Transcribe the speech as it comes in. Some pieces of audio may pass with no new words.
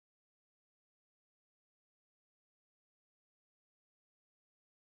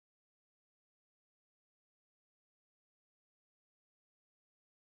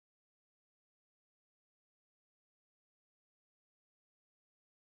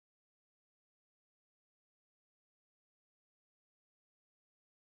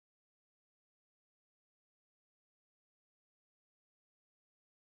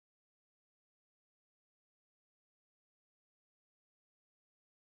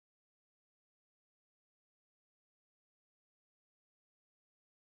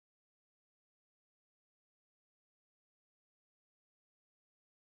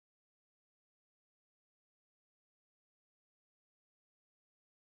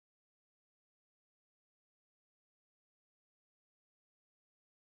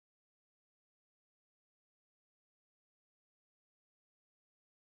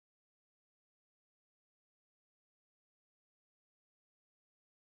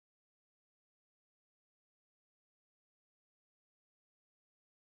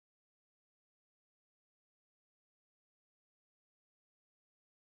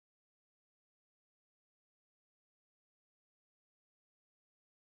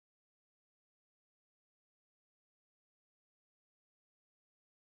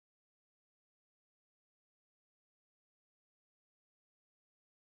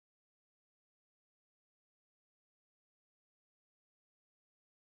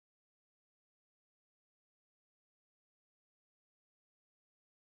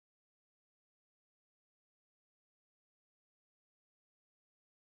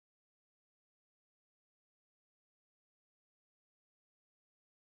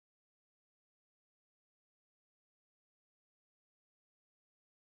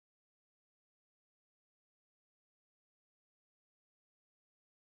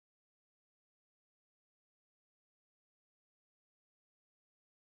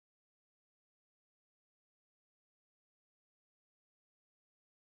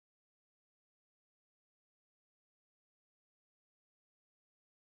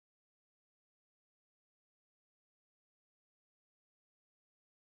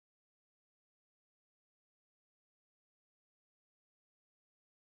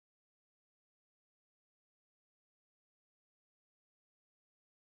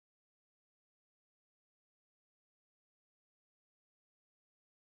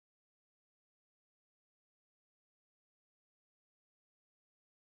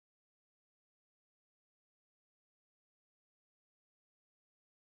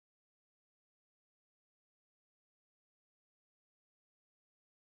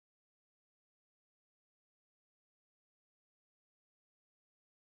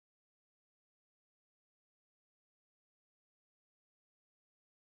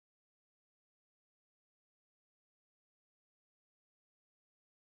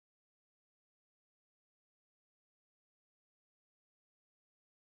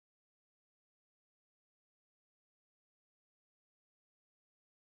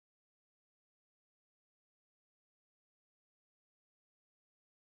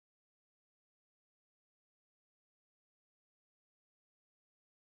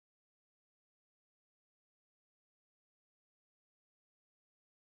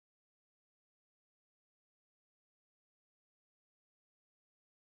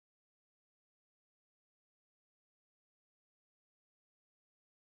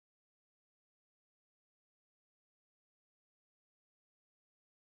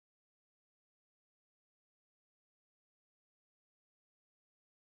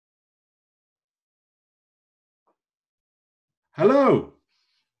Hello.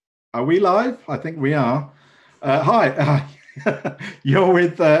 Are we live? I think we are. Hi. You're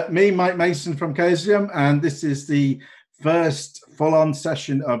with me, Mike Mason from Chaosium, and this is the first full-on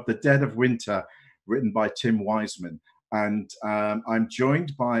session of The Dead of Winter, written by Tim Wiseman. And I'm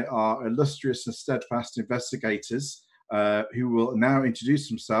joined by our illustrious and steadfast investigators who will now introduce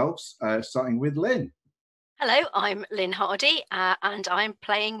themselves, starting with Lynne. Hello, I'm Lynne Hardy, and I'm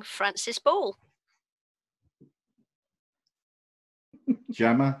playing Frances Ball.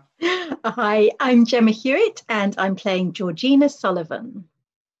 Jema. Hi, I'm Jema Hewitt, and I'm playing Georgina Sullivan.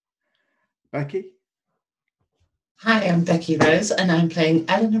 Becky. Hi, I'm Becky Rose, and I'm playing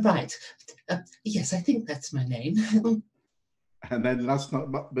Eleanor Wright. Yes, I think that's my name. And then last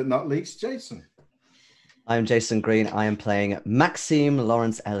but not least, Jayson. I'm Jayson Green. I am playing Maxime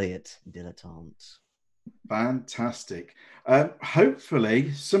Lawrence Elliot, dilettante. Fantastic.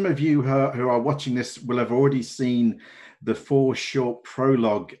 Hopefully, some of you who are watching this will have already seen the 4 short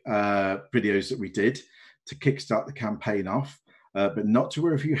prologue videos that we did to kickstart the campaign off. But not to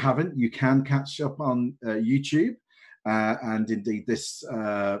worry if you haven't, you can catch up on YouTube. And indeed, this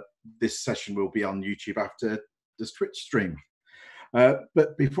session will be on YouTube after the Twitch stream.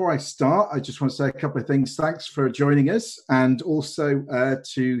 But before I start, I just want to say a couple of things. Thanks for joining us. And also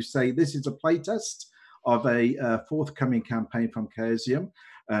to say this is a playtest of a forthcoming campaign from Chaosium.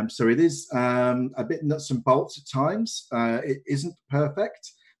 So it is a bit nuts and bolts at times. It isn't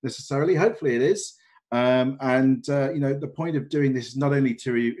perfect necessarily. Hopefully it is. You know, the point of doing this is not only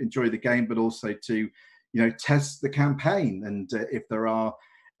to enjoy the game, but also to, you know, test the campaign. And if there are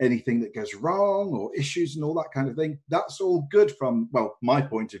anything that goes wrong or issues and all that kind of thing, that's all good from, well, my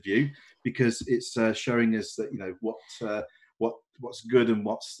point of view, because it's showing us that, you know, what's good and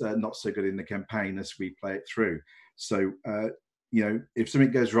what's not so good in the campaign as we play it through. So, you know, if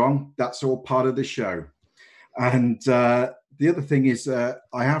something goes wrong, that's all part of the show. And the other thing is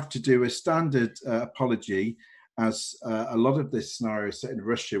I have to do a standard apology, as a lot of this scenario is set in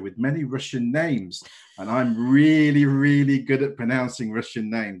Russia with many Russian names. And I'm really, really good at pronouncing Russian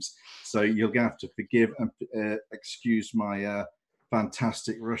names. So you're going to have to forgive and excuse my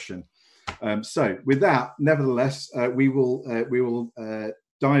fantastic Russian. So with that, nevertheless, we will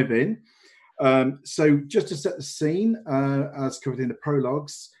dive in. So just to set the scene, as covered in the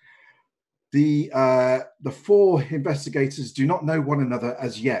prologues, the 4 investigators do not know one another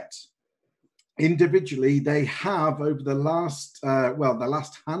as yet. Individually, they have over the last the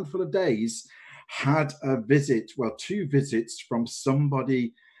last handful of days had a visit, 2 visits from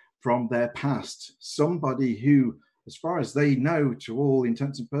somebody from their past, somebody who, as far as they know, to all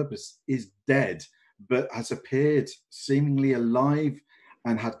intents and purposes, is dead, but has appeared seemingly alive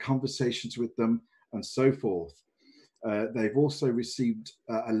and had conversations with them and so forth. They've also received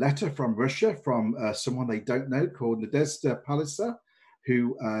a letter from Russia from someone they don't know called Nadezhda Palisa,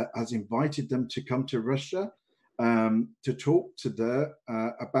 who has invited them to come to Russia to talk to them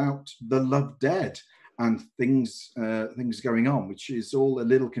about the love dead and things going on, which is all a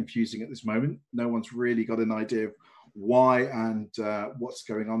little confusing at this moment. No one's really got an idea of why and what's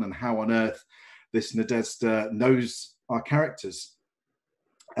going on and how on earth this Nadezhda knows our characters.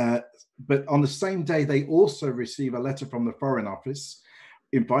 But on the same day, they also receive a letter from the Foreign Office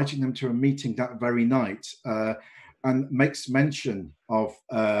inviting them to a meeting that very night, and makes mention of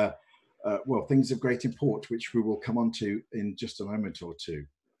things of great import, which we will come on to in just a moment or two.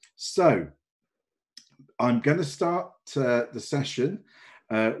 So I'm going to start the session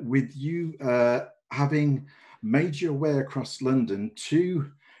with you having made your way across London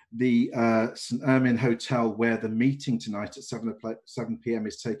to the St. Ermin Hotel, where the meeting tonight at 7 p.m.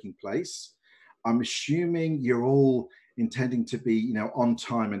 is taking place. I'm assuming you're all intending to be, you know, on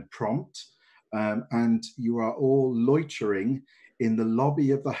time and prompt, and you are all loitering in the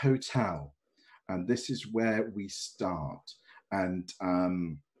lobby of the hotel. And this is where we start. And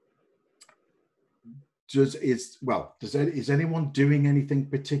is anyone doing anything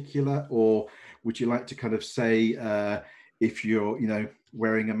particular, or would you like to kind of say if you're, you know,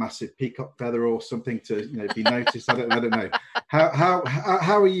 wearing a massive peacock feather or something to, you know, be noticed? I don't know.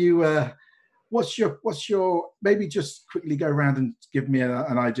 How are you? What's your? Maybe just quickly go around and give me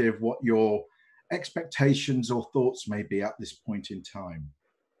an idea of what your expectations or thoughts may be at this point in time.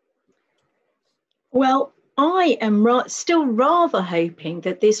 Well, I am still rather hoping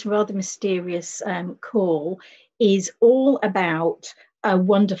that this rather mysterious call is all about a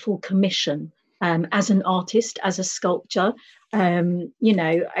wonderful commission. As an artist, as a sculptor, you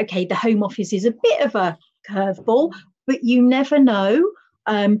know, okay, the Home Office is a bit of a curveball, but you never know.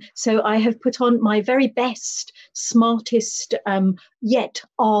 So I have put on my very best, smartest, yet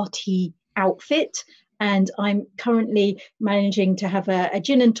arty outfit, and I'm currently managing to have a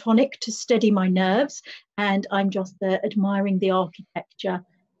gin and tonic to steady my nerves, and I'm just admiring the architecture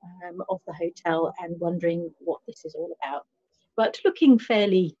of the hotel and wondering what this is all about, but looking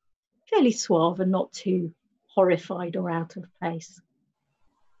fairly suave and not too horrified or out of place.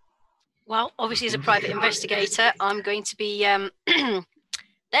 Well, obviously, as a private investigator, I'm going to be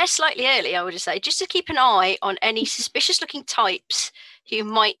there slightly early, I would say, just to keep an eye on any suspicious-looking types who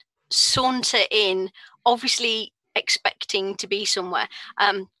might saunter in, obviously expecting to be somewhere.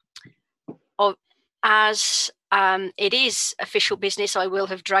 As it is official business, I will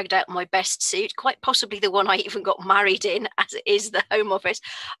have dragged out my best suit, quite possibly the one I even got married in, as it is the Home Office.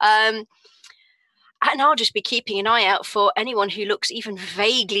 And I'll just be keeping an eye out for anyone who looks even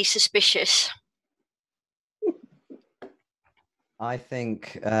vaguely suspicious. I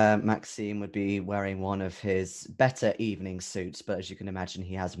think Maxime would be wearing one of his better evening suits, but as you can imagine,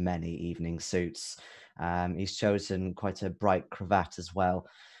 he has many evening suits. He's chosen quite a bright cravat as well.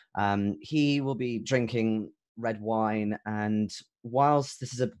 He will be drinking red wine, and whilst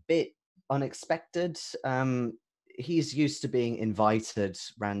this is a bit unexpected, he's used to being invited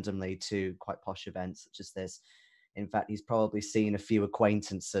randomly to quite posh events such as this. In fact, he's probably seen a few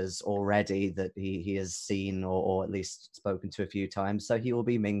acquaintances already that he has seen or at least spoken to a few times. So he will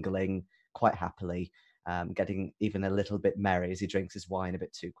be mingling quite happily, getting even a little bit merry as he drinks his wine a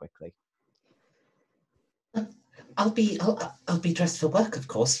bit too quickly. I'll be dressed for work, of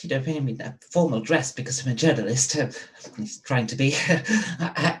course. You know, I mean, a formal dress because I'm a journalist. He's trying to be.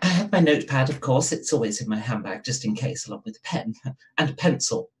 I have my notepad, of course. It's always in my handbag, just in case, along with a pen and a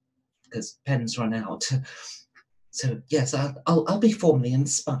pencil, because pens run out. So yes, I'll be formally and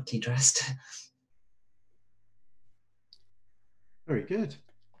smartly dressed. Very good.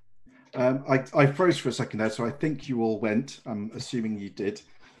 I froze for a second there, so I think you all went. I'm assuming you did.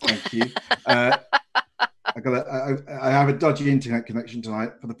 Thank you. I have a dodgy internet connection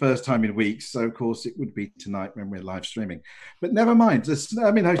tonight for the first time in weeks, so of course it would be tonight when we're live streaming. But never mind. The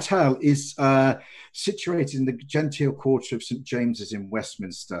Snurmin Hotel is situated in the genteel quarter of St James's in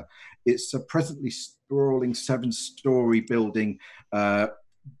Westminster. It's a presently sprawling 7-storey building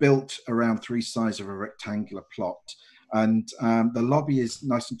built around 3 sides of a rectangular plot. And the lobby is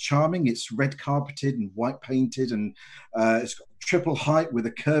nice and charming. It's red carpeted and white painted, and it's got triple height with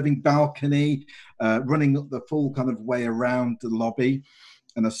a curving balcony running up the full kind of way around the lobby,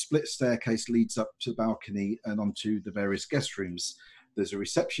 and a split staircase leads up to the balcony and onto the various guest rooms. There's a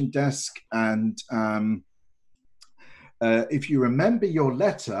reception desk, and if you remember your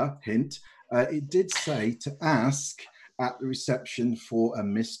letter, hint, it did say to ask at the reception for a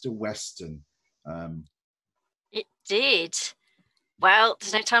Mr. Weston. It did. Well,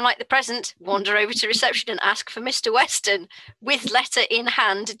 there's no time like the present. Wander over to reception and ask for Mr. Weston with letter in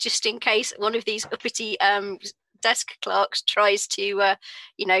hand, just in case one of these uppity desk clerks tries to,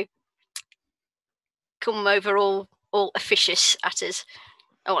 come over all officious at us.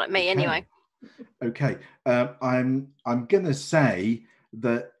 Oh, at me anyway. Okay. I'm going to say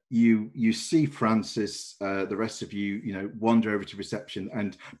that you see Francis, the rest of you, wander over to reception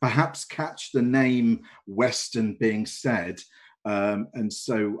and perhaps catch the name Weston being said. And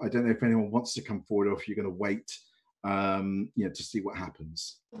so I don't know if anyone wants to come forward or if you're going to wait, to see what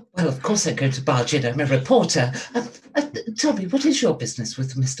happens. Well, of course I'm going to barge in. I'm a reporter. Tell me, what is your business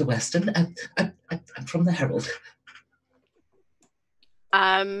with Mr. Weston? I'm from the Herald.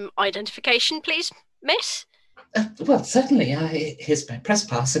 Identification, please, miss. Well, certainly. Here's my press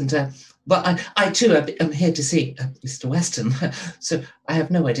pass, and I too am here to see Mr. Weston. So I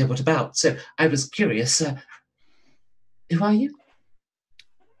have no idea what about. So I was curious. Who are you?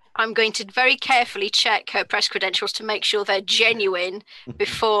 I'm going to very carefully check her press credentials to make sure they're genuine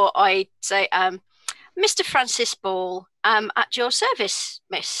before I say, Mr. Francis Ball, at your service,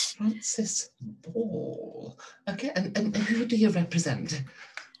 miss. Francis Ball. Okay, and who do you represent?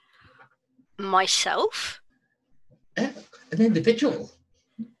 Myself. An individual?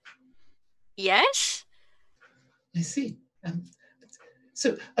 Yes. I see.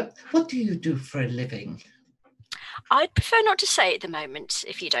 So what do you do for a living? I'd prefer not to say at the moment,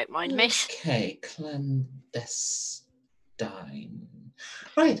 if you don't mind, miss. Okay, clandestine.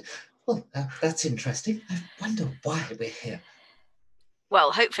 Right. Well, that's interesting. I wonder why we're here.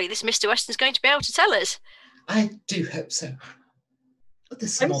 Well, hopefully this Mr. Weston's going to be able to tell us. I do hope so. But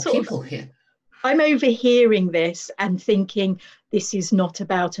there's some more people here. I'm overhearing this and thinking, this is not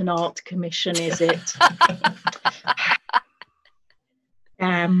about an art commission, is it?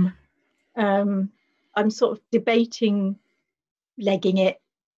 I'm sort of debating legging it,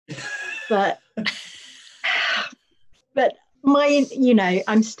 but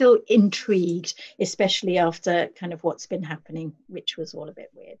I'm still intrigued, especially after kind of what's been happening, which was all a bit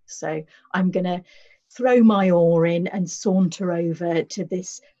weird. So I'm going to throw my oar in and saunter over to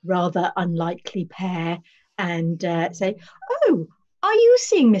this rather unlikely pair and say, "Oh, are you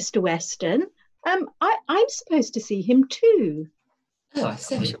seeing Mr. Weston? I'm supposed to see him too." Oh, I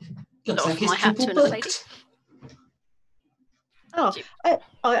see. Looks like he's my hat to triple another lady. booked. Oh,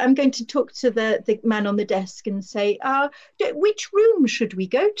 I'm going to talk to the man on the desk and say, which room should we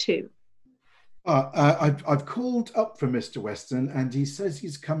go to? I've called up for Mr. Weston, and he says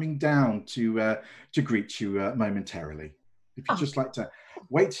he's coming down to greet you momentarily. If you'd just like to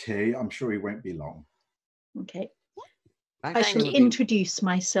wait here, I'm sure he won't be long. Okay. Actually, I shall introduce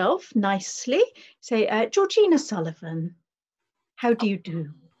myself nicely. Say, Georgina Sullivan. How do you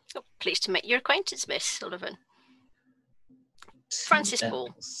do? Oh, pleased to make your acquaintance, Miss Sullivan. Francis Paul.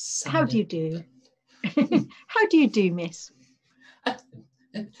 How do you do? How do you do, miss?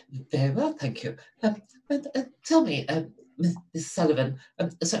 Very well, thank you. Tell me, Miss Sullivan,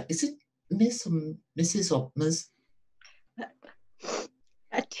 sorry, is it Miss or Mrs. or Ms.?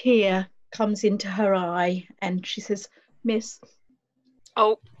 A tear comes into her eye and she says, "Miss."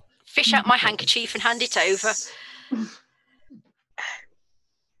 Oh, fish out my handkerchief and hand it over.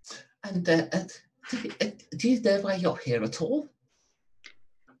 And do you know why you're here at all?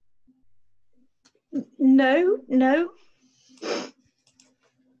 No.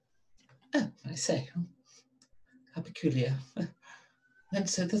 Oh, I see. How peculiar. And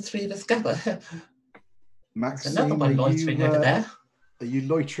so the three of us gather. Maxime, Another one loitering over there. Are you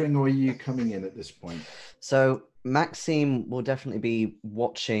loitering or are you coming in at this point? So Maxime will definitely be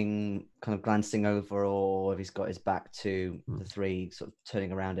watching, kind of glancing over, or if he's got his back to the three, sort of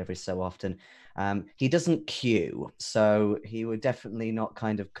turning around every so often. He doesn't queue, so he would definitely not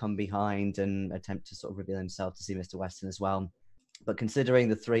kind of come behind and attempt to sort of reveal himself to see Mr. Weston as well. But considering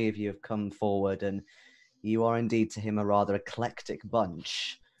the three of you have come forward and you are indeed to him a rather eclectic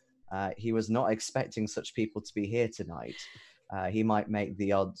bunch, he was not expecting such people to be here tonight. He might make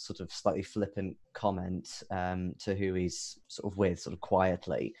the odd sort of slightly flippant comment to who he's sort of with, sort of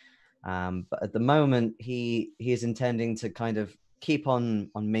quietly. But at the moment, he is intending to kind of keep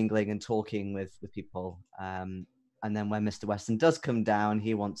on mingling and talking with people. And then when Mr. Weston does come down,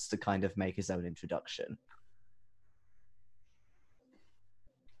 he wants to kind of make his own introduction.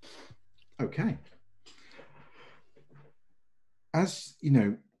 Okay. As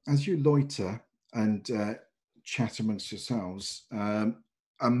you loiter and chat amongst yourselves,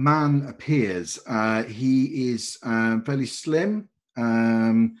 a man appears. He is fairly slim,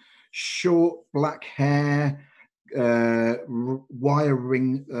 short black hair, wire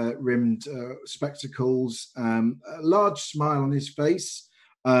rimmed spectacles, a large smile on his face.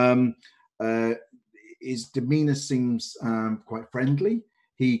 His demeanor seems quite friendly.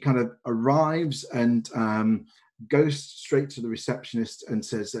 He kind of arrives and goes straight to the receptionist and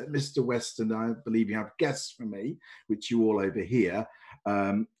says that Mr. Weston, I believe you have guests for me, which you all overhear.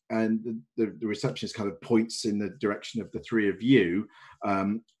 And the receptionist kind of points in the direction of the three of you,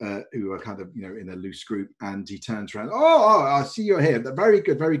 who are kind of, in a loose group. And he turns around, oh, I see you're here. Very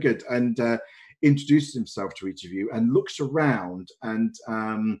good, very good. And introduces himself to each of you and looks around and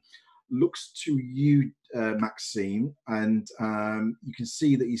looks to you, Maxime, and you can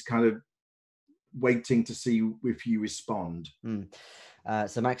see that he's kind of waiting to see if you respond.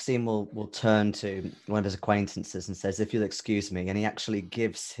 So Maxime will turn to one of his acquaintances and says, "If you'll excuse me," and he actually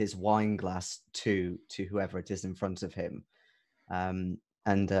gives his wine glass to whoever it is in front of him.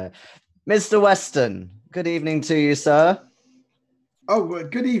 Mr. Weston, good evening to you, sir. Oh,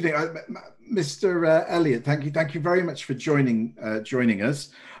 good evening, Mr. Elliot. Thank you very much for joining us.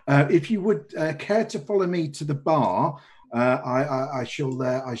 If you would care to follow me to the bar, I shall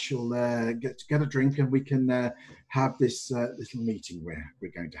get a drink and we can have this little meeting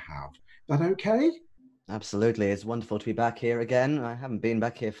we're going to have. Is that okay? Absolutely. It's wonderful to be back here again. I haven't been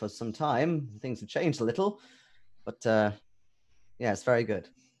back here for some time. Things have changed a little, but yeah, it's very good.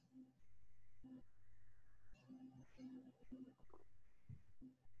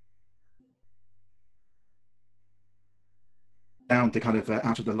 Down the kind of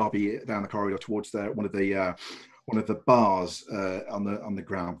out of the lobby, down the corridor towards one of the bars on the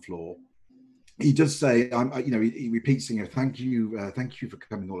ground floor. He does say, he repeats, thank you for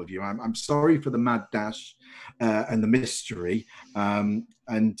coming, all of you. I'm sorry for the mad dash and the mystery. And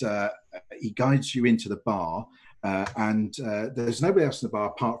he guides you into the bar, and there's nobody else in the bar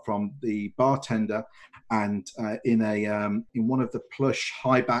apart from the bartender, and in one of the plush,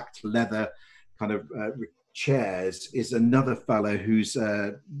 high-backed leather kind of chairs is another fellow who's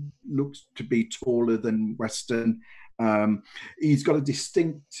looks to be taller than Weston. He's got a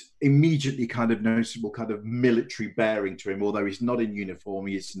distinct, immediately kind of noticeable kind of military bearing to him, although he's not in uniform,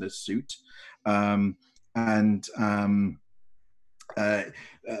 he is in a suit.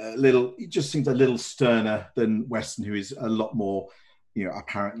 He just seems a little sterner than Weston, who is a lot more,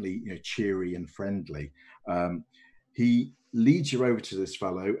 apparently, cheery and friendly. He leads you over to this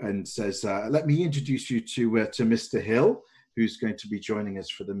fellow and says, let me introduce you to Mr. Hill, who's going to be joining us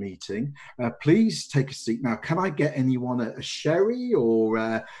for the meeting. Please take a seat. Now, can I get anyone a sherry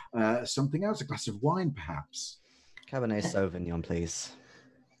or something else, a glass of wine, perhaps? Cabernet Sauvignon, please.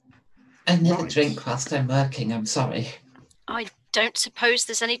 Another drink whilst I'm working, I'm sorry. I don't suppose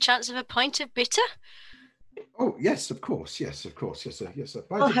there's any chance of a pint of bitter? Oh, yes, of course. Yes, of course. Yes, sir. Yes, sir.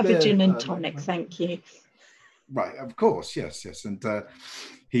 I'll have a gin and tonic, thank you. Right, of course. Yes, yes. And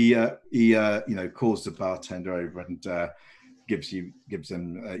he calls the bartender over and gives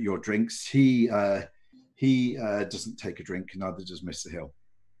them your drinks. He doesn't take a drink, neither does Mr. Hill.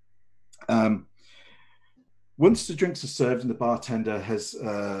 Once the drinks are served and the bartender has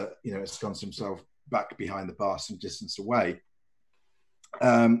ensconced himself back behind the bar some distance away,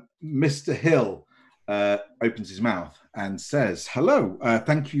 Mr. Hill opens his mouth and says, hello,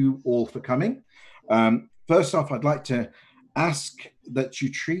 thank you all for coming. First off, I'd like to ask that you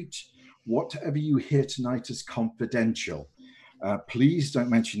treat whatever you hear tonight as confidential. Please don't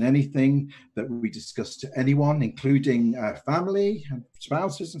mention anything that we discuss to anyone, including family and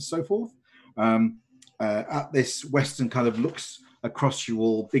spouses and so forth. At this, Weston kind of looks across you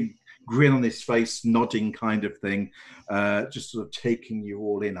all, big grin on his face, nodding kind of thing, just sort of taking you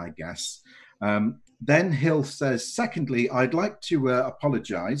all in, I guess. Then Hill says, secondly, I'd like to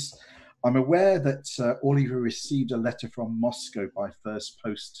apologize. I'm aware that all of you received a letter from Moscow by first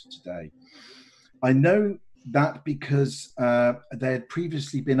post today. I know that because they had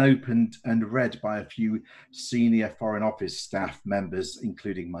previously been opened and read by a few senior Foreign Office staff members,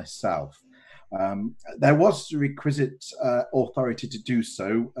 including myself. There was the requisite authority to do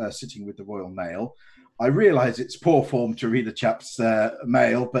so, sitting with the Royal Mail. I realise it's poor form to read the chap's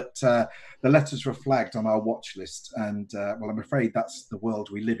mail, but the letters were flagged on our watch list, and I'm afraid that's the world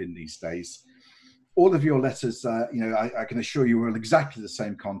we live in these days. All of your letters, I can assure you, were exactly the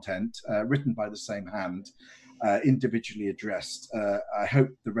same content, written by the same hand, individually addressed. I hope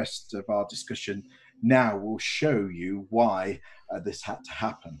the rest of our discussion now will show you why this had to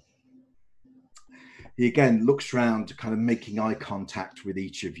happen. He again looks around, kind of making eye contact with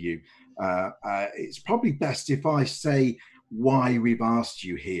each of you. It's probably best if I say why we've asked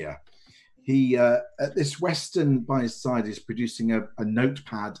you here. He, at this Weston by his side, is producing a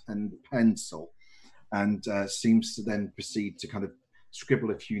notepad and pencil, and seems to then proceed to kind of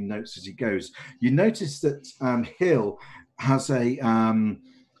scribble a few notes as he goes. You notice that Hill has a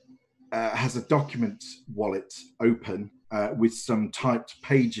document wallet open with some typed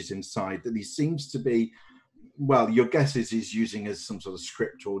pages inside that he seems to be, well, your guess is he's using as some sort of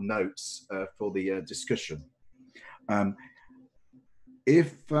script or notes for the discussion.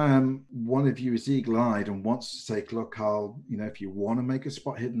 If one of you is eagle-eyed and wants to take a look, if you want to make a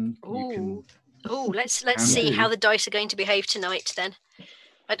spot hidden, you can. Oh, let's see how the dice are going to behave tonight then.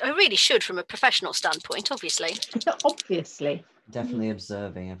 I really should, from a professional standpoint, obviously. Obviously. Definitely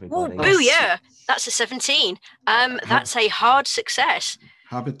observing everybody. Oh, yeah. That's a 17. That's a hard success.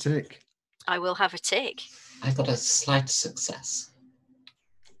 Have a tick. I will have a tick. I got a slight success.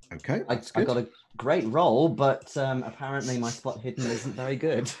 Okay, I got a great roll, but apparently my spot hidden isn't very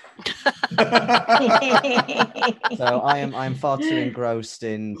good. So I'm far too engrossed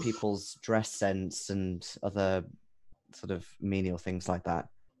in people's dress sense and other sort of menial things like that.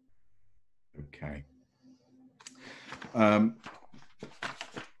 Okay.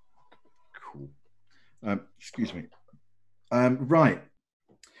 Cool. Excuse me. Right.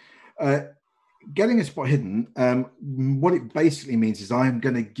 Getting a spot hidden, what it basically means is I'm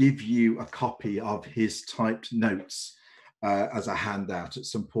going to give you a copy of his typed notes as a handout at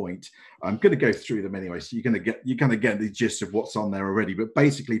some point. I'm going to go through them anyway, so you're going to get the gist of what's on there already. But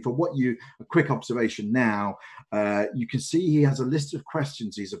basically, for a quick observation now, you can see he has a list of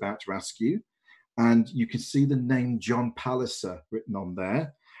questions he's about to ask you, and you can see the name John Palliser written on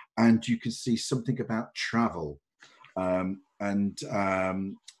there, and you can see something about travel,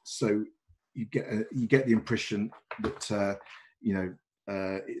 so you get the impression that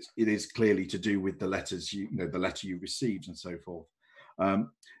it is clearly to do with the letters the letter you received and so forth.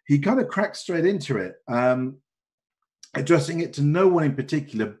 He kind of cracks straight into it, addressing it to no one in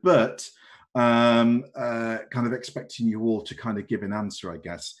particular, but kind of expecting you all to kind of give an answer, I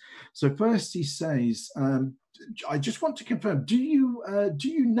guess. So first he says, I just want to confirm, do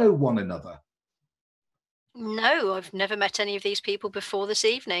you know one another? No, I've never met any of these people before this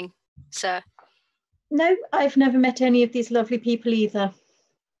evening, sir. No, I've never met any of these lovely people either.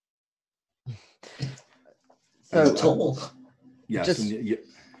 So at all. Yes. Just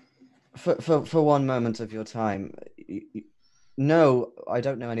for one moment of your time, no, I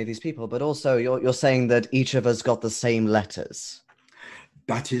don't know any of these people, but also you're saying that each of us got the same letters.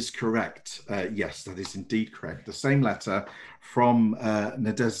 That is correct. Yes, that is indeed correct. The same letter from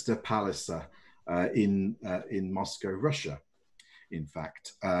Nadezhda Palisa in Moscow, Russia, in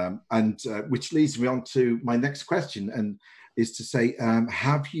fact. And which leads me on to my next question, and is to say,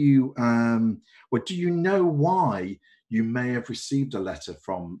 have you, or do you know why you may have received a letter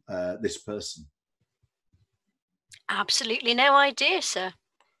from this person? Absolutely no idea, sir.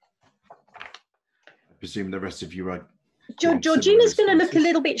 I presume the rest of you are... Georgina's going to look a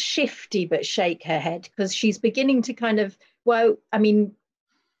little bit shifty, but shake her head, because she's beginning to kind of, well, I mean,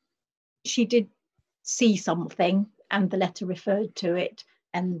 she did see something and the letter referred to it.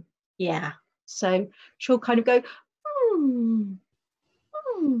 And yeah, so she'll kind of go,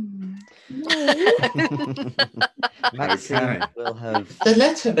 Maxime will have... The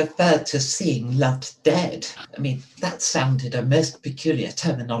letter referred to seeing loved dead. I mean, that sounded a most peculiar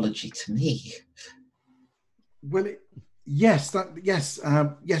terminology to me. Well, yes,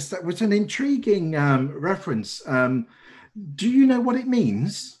 that was an intriguing reference. Do you know what it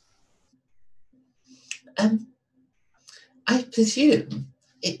means? I presume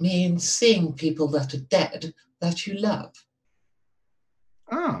it means seeing people that are dead that you love.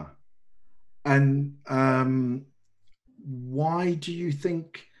 Ah, and why do you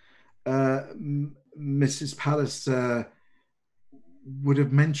think Mrs. Palliser would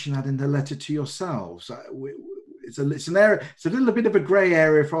have mentioned that in the letter to yourselves? It's an area. It's a little bit of a grey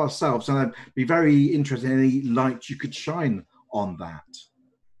area for ourselves, and I'd be very interested in any light you could shine on that.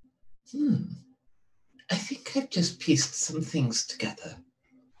 I think I've just pieced some things together.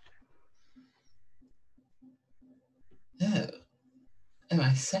 Oh,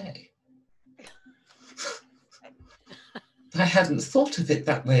 I say. I hadn't thought of it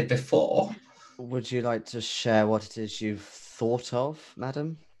that way before. Would you like to share what it is you've thought of,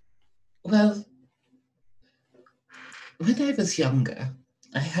 madam? Well, when I was younger,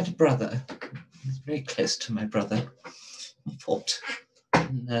 I had a brother. He was very close to my brother. He fought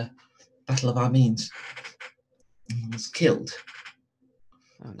in the Battle of Armenes. He was killed.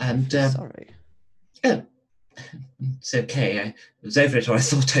 I'm sorry. Oh, it's okay. I was over it, or I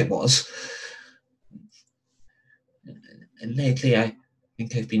thought I was. And lately, I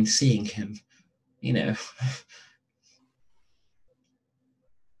think I've been seeing him, you know.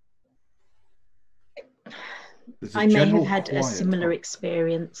 I may have had a similar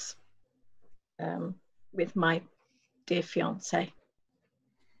experience with my dear fiance.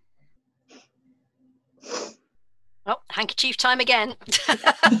 Oh, handkerchief time again.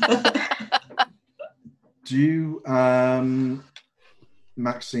 Do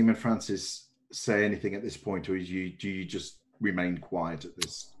Maxime and Francis say anything at this point, or do you just remain quiet at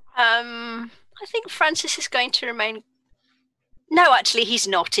this? I think Francis is going to remain... No, actually, he's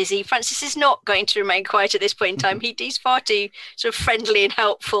not, is he? Francis is not going to remain quiet at this point in time. He's far too sort of friendly and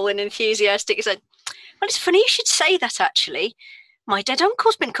helpful and enthusiastic. He said, well, it's funny you should say that, actually. My dead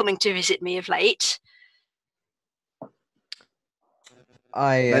uncle's been coming to visit me of late.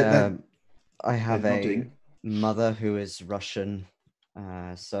 I have a mother who is Russian,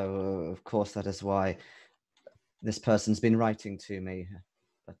 so of course that is why this person's been writing to me.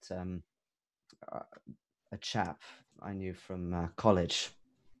 But a chap I knew from college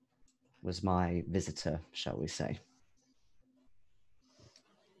was my visitor, shall we say.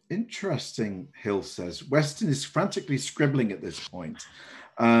 Interesting, Hill says. Weston is frantically scribbling at this point.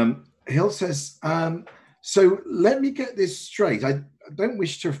 Hill says, so let me get this straight. I don't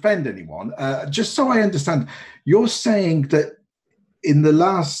wish to offend anyone. Just so I understand, you're saying that in the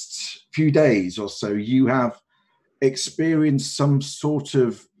last few days or so, you have experienced some sort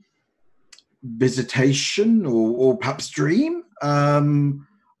of visitation or perhaps dream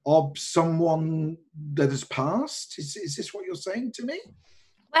of someone that has passed? Is this what you're saying to me?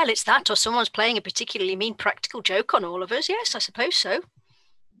 Well, it's that, or someone's playing a particularly mean practical joke on all of us. Yes, I suppose so.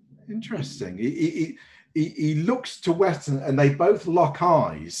 Interesting. He looks to Weston, and they both lock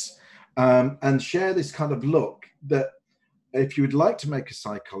eyes and share this kind of look that if you would like to make a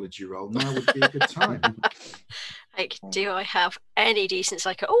psychology roll, now would be a good time. Like, do I have any decent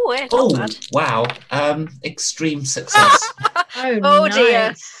psycho? Oh, yeah, not bad. Wow. Extreme success. Oh nice.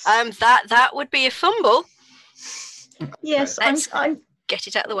 Dear. That would be a fumble. Yes, I'm get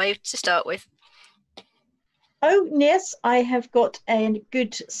it out of the way to start with. Oh, yes, I have got a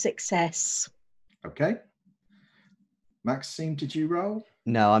good success. Okay. Maxime, did you roll?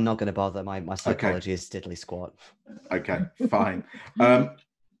 No, I'm not going to bother. My psychology is diddly squat. Okay, fine.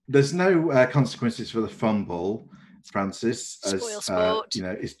 There's no consequences for the fumble, Francis. As Spoil sport.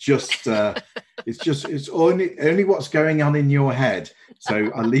 it's just it's only what's going on in your head.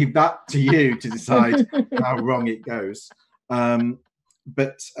 So I leave that to you to decide how wrong it goes.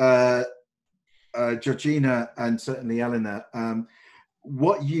 But Georgina and certainly Eleanor,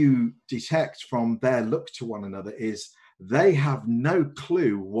 what you detect from their look to one another is they have no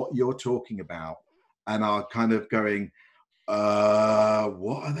clue what you're talking about and are kind of going,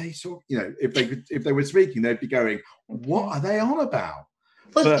 what are they talking? If they were speaking, they'd be going, what are they on about?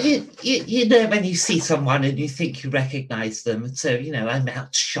 Well, you know, when you see someone and you think you recognize them, so, I'm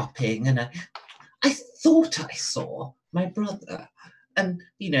out shopping and I thought I saw my brother. And,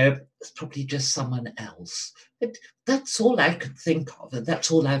 it's probably just someone else. But that's all I could think of, and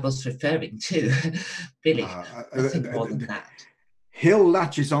that's all I was referring to. Really, nothing more than that. Hill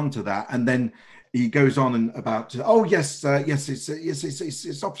latches onto that, and then he goes on and about, yes,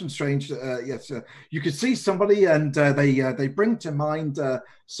 it's often strange. Yes, you could see somebody, and they bring to mind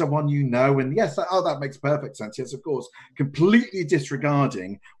someone and yes, that makes perfect sense. Yes, of course, completely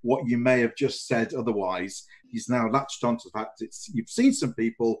disregarding what you may have just said otherwise. He's now latched onto the fact you've seen some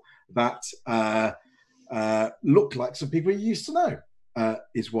people that look like some people you used to know,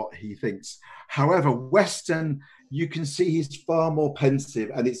 is what he thinks. However, Weston, you can see he's far more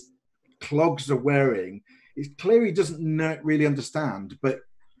pensive, and it's clogs are wearing. It's clear he doesn't really understand, but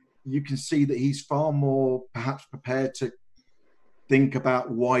you can see that he's far more perhaps prepared to think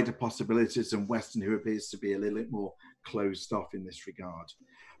about wider possibilities than Weston, who appears to be a little bit more closed off in this regard.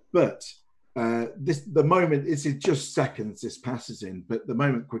 But the moment, this is just seconds this passes in, but the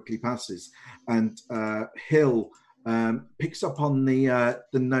moment quickly passes, and Hill picks up on the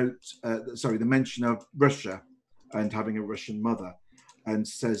note, the mention of Russia and having a Russian mother, and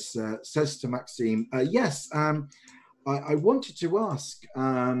says to Maxime, yes, I wanted to ask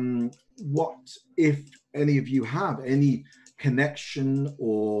what, if any of you have any connection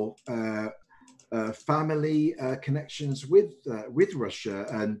or family connections with Russia,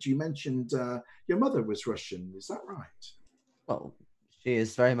 and you mentioned your mother was Russian. Is that right? Well, she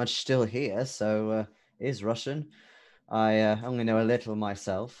is very much still here, so is Russian. I only know a little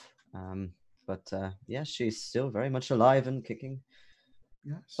myself, but yeah, she's still very much alive and kicking.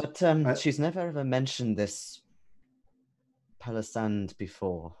 Yes. But she's never ever mentioned this Palisand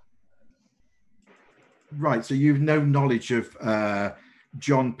before. Right, so you've no knowledge of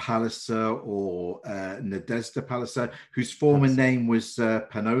John Palliser or Nadezhda Palliser, whose former name was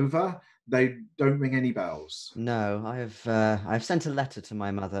Panova. They don't ring any bells. No, I've sent a letter to my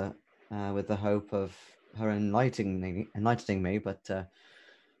mother with the hope of her enlightening me, but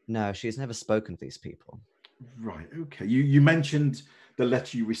no, she's never spoken to these people. Right, okay. You mentioned the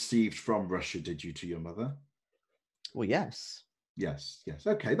letter you received from Russia, did you, to your mother? Well, yes. Yes.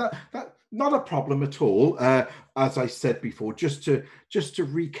 Okay, that not a problem at all. As I said before, just to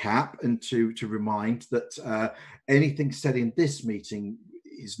recap and to remind that anything said in this meeting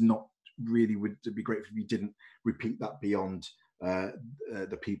is not really, would be great if you didn't repeat that beyond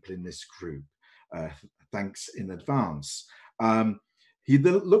the people in this group. Thanks in advance. He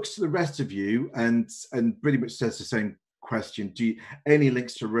looks to the rest of you and pretty much says the same question. Do you any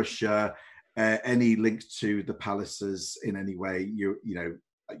links to Russia? Any links to the Pallisers in any way?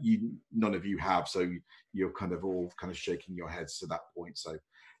 None of you have, so you're kind of all kind of shaking your heads to that point. So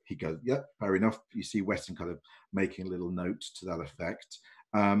he goes, "Yep, fair enough." You see Weston kind of making a little note to that effect.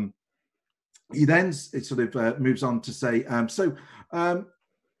 He then sort of moves on to say,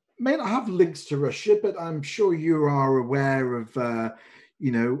 may not have links to Russia, but I'm sure you are aware of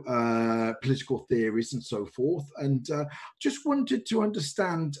political theories and so forth, and just wanted to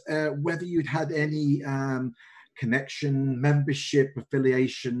understand whether you'd had any connection, membership,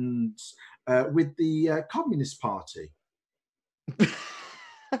 affiliations with the Communist Party.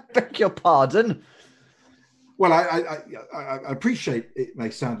 I beg your pardon? Well, I appreciate it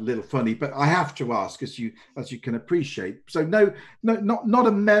may sound a little funny, but I have to ask, as you can appreciate. So no, not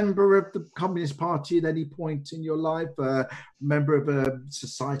a member of the Communist Party at any point in your life, member of a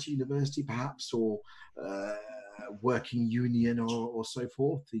society, university, perhaps, or working union or so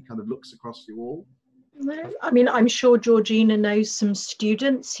forth. He kind of looks across you all. No, I mean, I'm sure Georgina knows some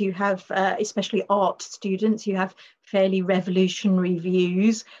students who have, especially art students, who have fairly revolutionary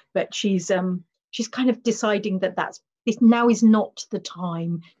views, but she's kind of deciding that this now is not the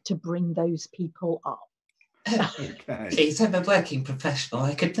time to bring those people up. Okay. Please, I'm a working professional.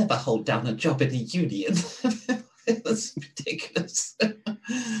 I could never hold down a job in a union. It was ridiculous.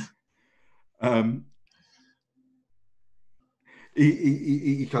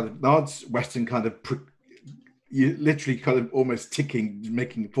 he kind of nods. Weston kind of, you literally kind of almost ticking,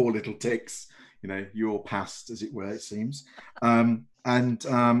 making 4 little ticks. You know, you're past, as it were, it seems. His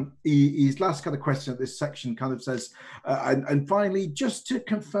last kind of question at this section kind of says, and finally, just to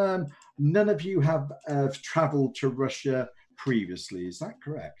confirm, none of you have traveled to Russia previously. Is that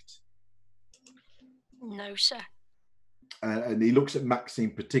correct? No, sir. And he looks at Maxime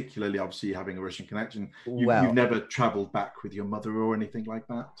particularly, obviously having a Russian connection. Well, you've never traveled back with your mother or anything like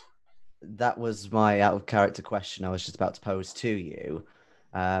that? That was my out of character question I was just about to pose to you.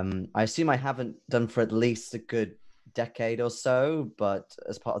 I assume I haven't done for at least a good decade or so, but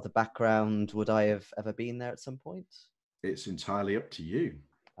as part of the background, would I have ever been there at some point? It's entirely up to you.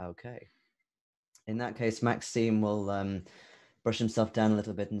 Okay. In that case, Maxime will brush himself down a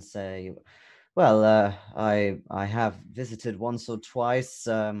little bit and say, well, I have visited once or twice.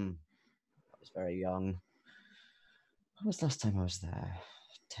 I was very young. When was the last time I was there?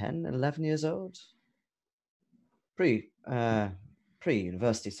 10, 11 years old?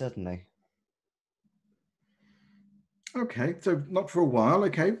 Pre-university, certainly. Okay, so not for a while.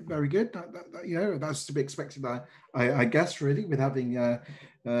 Okay, very good. You know, that's to be expected. I guess really, with having your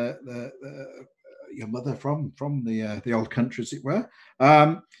mother from the old country, as it were.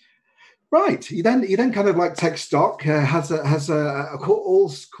 Right. He then kind of like takes stock.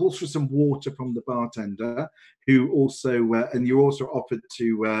 Calls for some water from the bartender, who also and you're also offered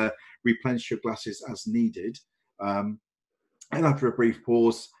to replenish your glasses as needed. And after a brief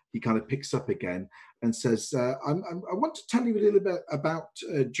pause, he kind of picks up again and says, I want to tell you a little bit about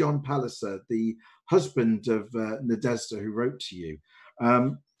John Palliser, the husband of Nadezhda, who wrote to you.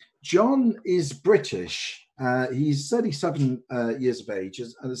 John is British. He's 37 years of age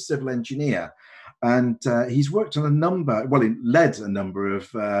and a civil engineer. And he's worked on he led a number of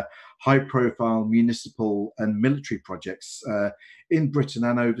high-profile municipal and military projects in Britain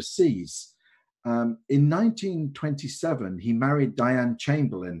and overseas. In 1927, he married Diane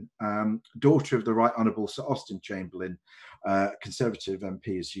Chamberlain, daughter of the Right Honourable Sir Austin Chamberlain, Conservative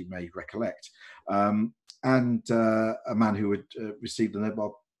MP, as you may recollect, and a man who had received the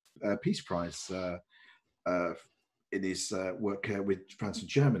Nobel Peace Prize in his work with France and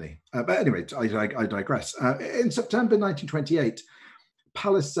Germany. But anyway, I digress. In September 1928,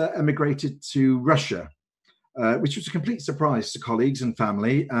 Palliser emigrated to Russia, which was a complete surprise to colleagues and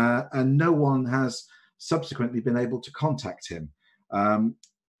family, and no one has subsequently been able to contact him.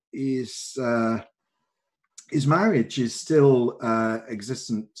 His marriage is still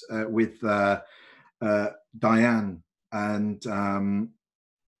existent with Diane, and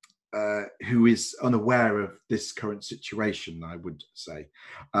who is unaware of this current situation, I would say.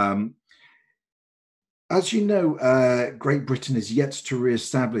 As you know, Great Britain is yet to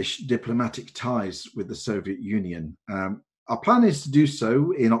re-establish diplomatic ties with the Soviet Union. Our plan is to do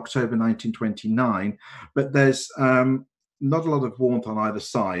so in October 1929, but there's not a lot of warmth on either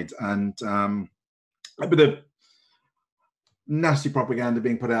side, and a bit of nasty propaganda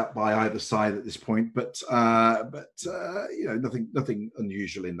being put out by either side at this point. But you know, nothing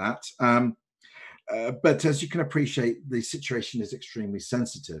unusual in that. But as you can appreciate, the situation is extremely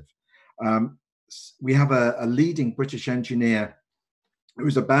sensitive. We have a leading British engineer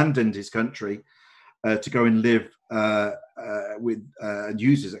who's abandoned his country to go and live with and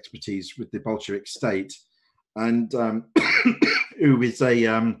use his expertise with the Bolshevik state, and who is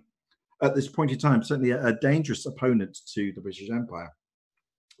at this point in time certainly a dangerous opponent to the British Empire.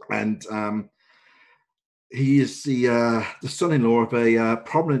 And he is the son-in-law of a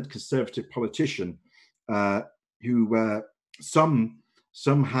prominent conservative politician who some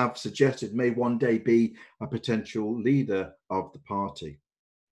have suggested may one day be a potential leader of the party.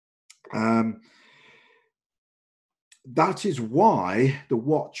 That is why the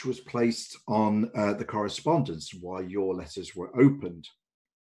watch was placed on the correspondence, why your letters were opened.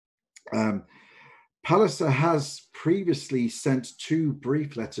 Palliser has previously sent 2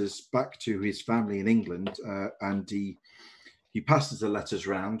 brief letters back to his family in England, and he passes the letters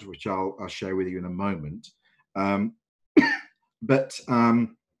round, which I'll share with you in a moment. But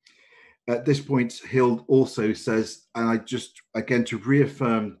at this point, Hild also says, and I just, again, to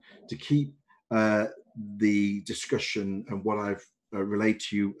reaffirm, to keep the discussion and what I've relayed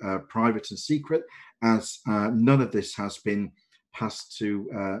to you private and secret, as none of this has been passed to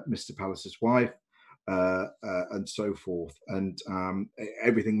Mr. Palliser's wife and so forth. And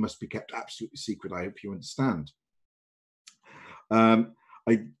everything must be kept absolutely secret, I hope you understand.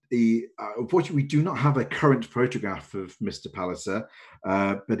 Unfortunately, we do not have a current photograph of Mr. Palliser,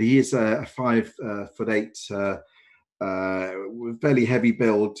 but he is a 5'8", fairly heavy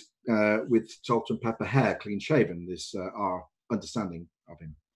build with salt and pepper hair, clean shaven. This our understanding of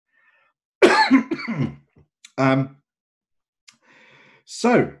him.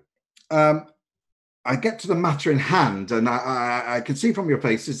 I get to the matter in hand, and I can see from your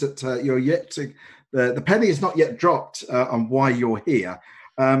faces that you're yet to, the penny is not yet dropped on why you're here.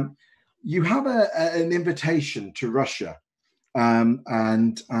 You have an invitation to Russia,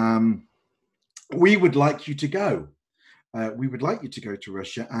 and we would like you to go. We would like you to go to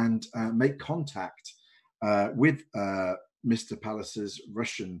Russia and make contact with Mr. Pallas's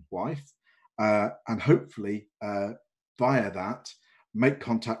Russian wife, and hopefully via that make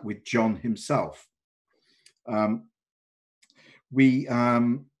contact with John himself.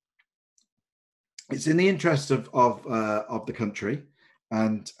 It's in the interest of the country,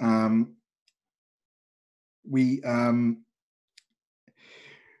 and we have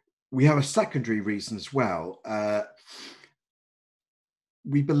a secondary reason as well.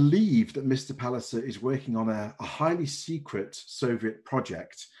 We believe that Mr. Pallas is working on a highly secret Soviet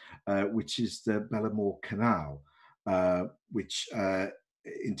project, which is the Belomor Canal, which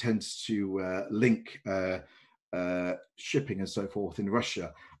intends to link shipping and so forth in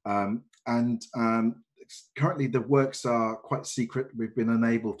Russia. Currently the works are quite secret. We've been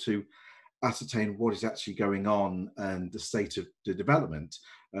unable to ascertain what is actually going on and the state of the development.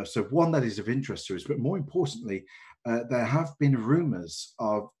 So one, that is of interest to us, but more importantly, there have been rumors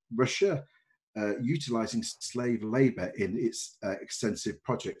of Russia utilizing slave labor in its extensive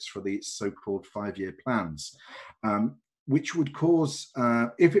projects for the so-called 5-year plans, which would cause,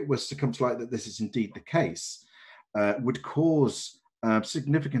 if it was to come to light that this is indeed the case, would cause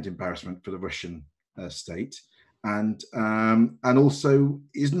significant embarrassment for the Russian state, and also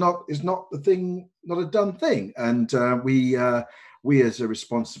is not a done thing. And we as a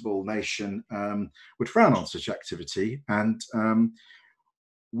responsible nation would frown on such activity. And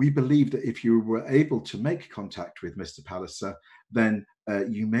we believe that if you were able to make contact with Mr. Pallas, then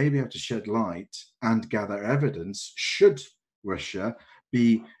you may be able to shed light and gather evidence should Russia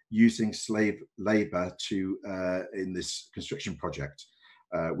be using slave labor to in this construction project,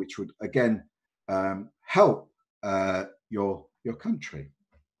 which would again help your country.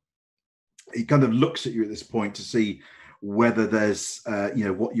 He kind of looks at you at this point to see whether there's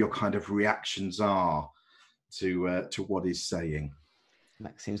what your kind of reactions are to what he's saying.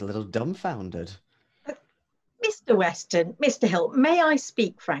 Maxime's a little dumbfounded. Mr. Weston, Mr. Hill, may I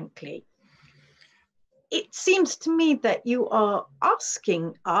speak frankly? It seems to me that you are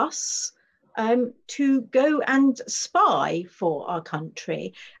asking us to go and spy for our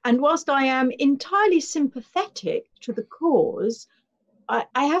country. And whilst I am entirely sympathetic to the cause, I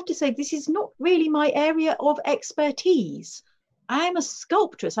have to say this is not really my area of expertise. I am a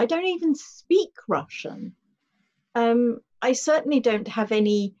sculptress. I don't even speak Russian. I certainly don't have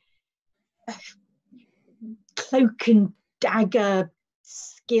any cloak and dagger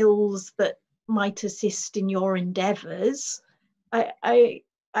skills that might assist in your endeavours. I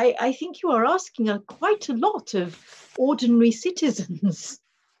think you are asking quite a lot of ordinary citizens.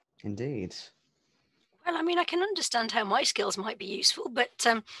 Indeed. Well, I mean, I can understand how my skills might be useful, but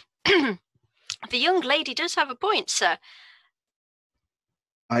the young lady does have a point, sir.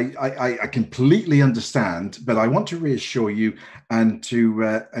 I completely understand, but I want to reassure you and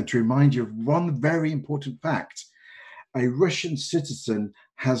to remind you of one very important fact. A Russian citizen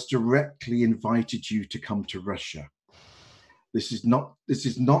has directly invited you to come to Russia. This is not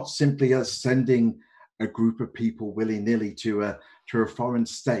simply us sending a group of people willy-nilly to a foreign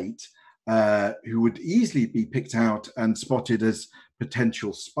state who would easily be picked out and spotted as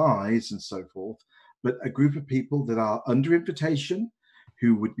potential spies and so forth, but a group of people that are under invitation,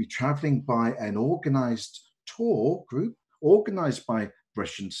 who would be traveling by an organized tour group organized by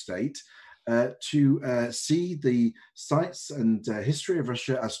Russian state to see the sites and history of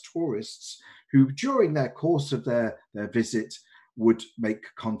Russia as tourists who, during their course of their visit, would make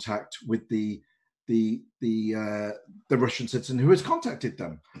contact with the Russian citizen who has contacted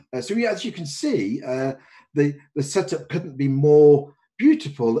them. So as you can see, the setup couldn't be more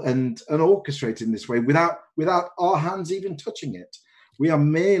beautiful and orchestrated in this way without our hands even touching it. We are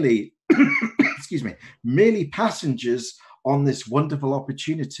merely, merely passengers on this wonderful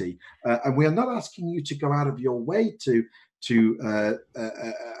opportunity, and we are not asking you to go out of your way to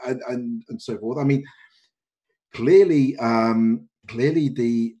and so forth. I mean, clearly the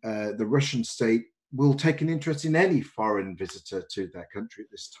Russian state will take an interest in any foreign visitor to their country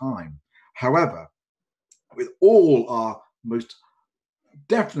at this time. However, with all our most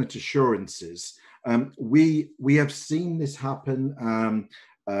definite assurances, we have seen this happen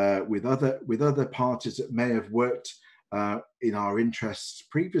with other parties that may have worked in our interests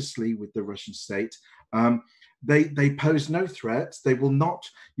previously with the Russian state. They pose no threats. They will not.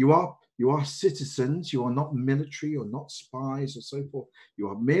 You are citizens. You are not military or not spies or so forth. You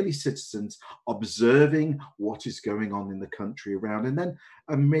are merely citizens observing what is going on in the country around, and then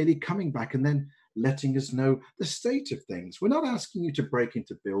merely coming back and then letting us know the state of things. We're not asking you to break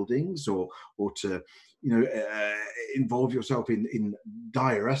into buildings or to, involve yourself in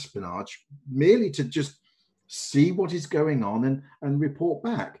dire espionage, merely to just see what is going on and report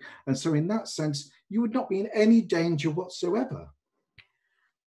back. And so in that sense, you would not be in any danger whatsoever.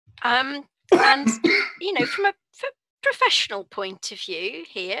 And from a professional point of view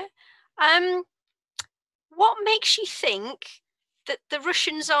here, what makes you think that the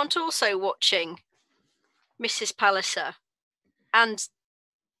Russians aren't also watching Mrs. Palliser? And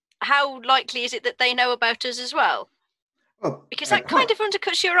how likely is it that they know about us as well? Well, because that kind of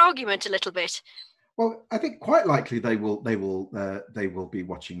undercuts your argument a little bit. Well, I think quite likely they will be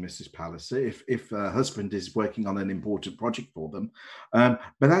watching Mrs. Palliser if her husband is working on an important project for them.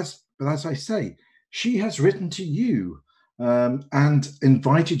 But as I say, she has written to you and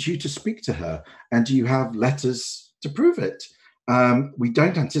invited you to speak to her, and you have letters to prove it. We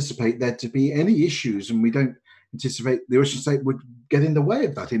don't anticipate there to be any issues, and we don't anticipate the Russian state would get in the way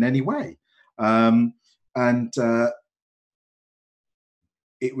of that in any way.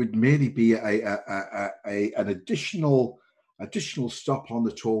 It would merely be an additional stop on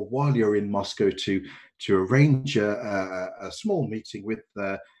the tour while you're in Moscow to arrange a small meeting with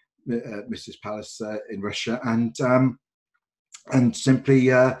Mrs. Palliser in Russia and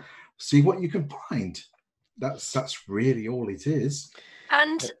simply see what you can find. That's really all it is.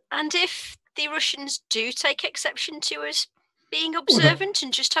 And if the Russians do take exception to us being observant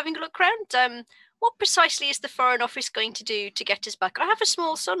and just having a look around, what precisely is the Foreign Office going to do to get us back? I have a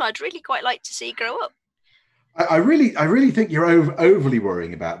small son. I'd really quite like to see grow up. I really think you're overly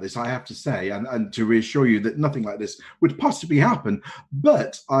worrying about this, I have to say, and to reassure you that nothing like this would possibly happen.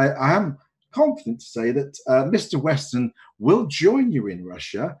 But I am confident to say that Mr. Weston will join you in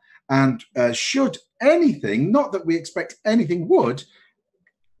Russia, and should anything, not that we expect anything would,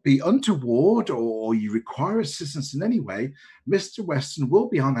 be untoward or you require assistance in any way, Mr. Weston will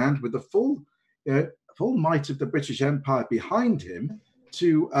be on hand with the full might of the British Empire behind him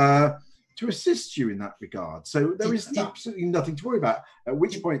to assist you in that regard. So there is absolutely nothing to worry about. At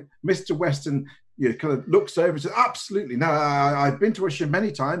which point, Mr. Weston kind of looks over and says, absolutely, no, I've been to Russia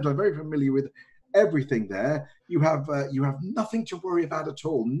many times. I'm very familiar with everything there. You have nothing to worry about at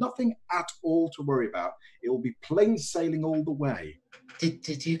all. Nothing at all to worry about. It will be plain sailing all the way.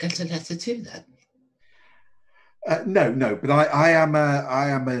 Did you get a letter too then? No, but I am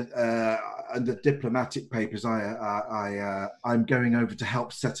under diplomatic papers. I'm going over to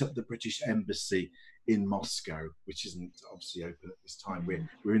help set up the British Embassy in Moscow, which isn't obviously open at this time.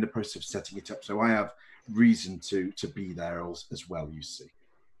 We're in the process of setting it up, so I have reason to be there as well. You see,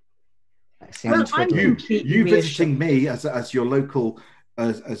 well, you visiting me as your local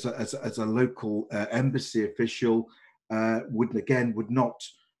as a local embassy official would not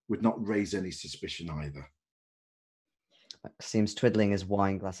raise any suspicion either. Maxime's twiddling his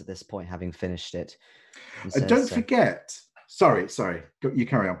wine glass at this point, having finished it. Don't forget. Sorry. You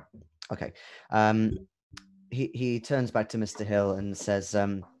carry on. Okay. He turns back to Mr. Hill and says,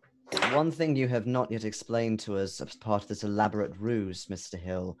 one thing you have not yet explained to us as part of this elaborate ruse, Mr.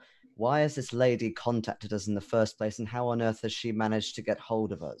 Hill. Why has this lady contacted us in the first place, and how on earth has she managed to get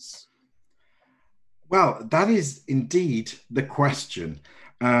hold of us? Well, that is indeed the question,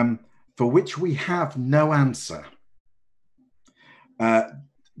 for which we have no answer.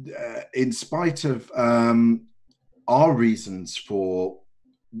 In spite of our reasons for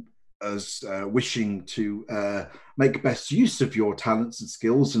us wishing to make best use of your talents and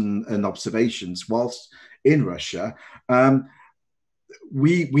skills and observations whilst in Russia,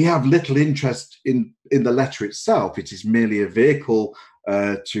 we have little interest in the letter itself. It is merely a vehicle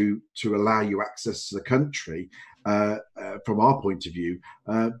to allow you access to the country from our point of view.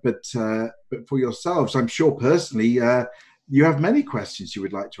 But for yourselves, I'm sure personally, you have many questions you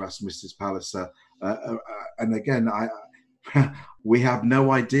would like to ask Mrs. Palliser. And again, we have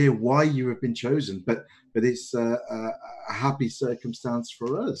no idea why you have been chosen, but it's a happy circumstance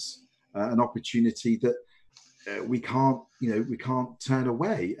for us, an opportunity that we can't turn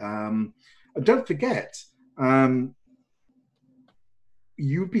away. And don't forget,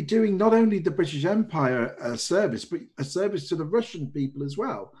 you'd be doing not only the British Empire a service, but a service to the Russian people as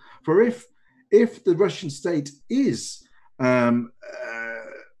well. For if the Russian state is turning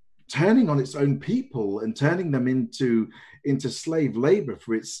on its own people and turning them into slave labor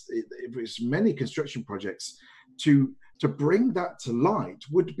for its many construction projects, to to bring that to light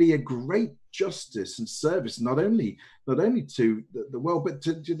would be a great justice and service, not only to the world, but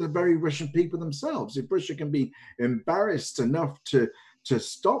to the very Russian people themselves. If Russia can be embarrassed enough to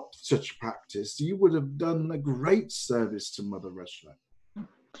stop such practice, you would have done a great service to Mother Russia.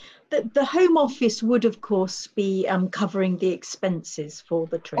 The Home Office would, of course, be covering the expenses for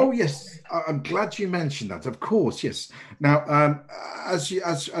the trip. Oh yes, I'm glad you mentioned that. Of course, yes. Now,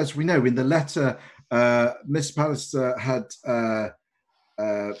 as we know in the letter, Miss Palliser had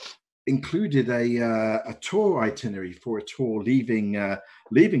included a tour itinerary for a tour leaving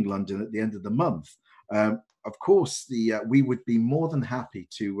London at the end of the month. Of course, we would be more than happy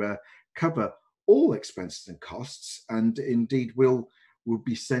to cover all expenses and costs, and indeed we'll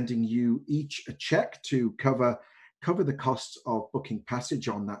be sending you each a check to cover the costs of booking passage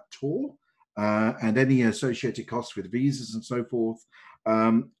on that tour and any associated costs with visas and so forth.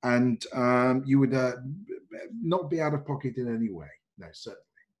 And you would not be out of pocket in any way. No, certainly.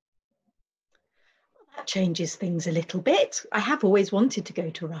 That changes things a little bit. I have always wanted to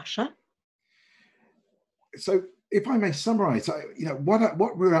go to Russia. So, if I may summarize,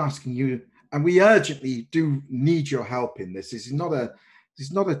 what we're asking you, and we urgently do need your help in this. This is not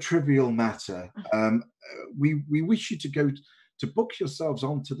a trivial matter. We wish you to go to book yourselves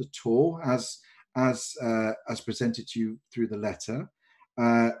onto the tour as presented to you through the letter.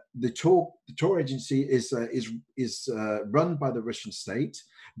 The tour agency is run by the Russian state.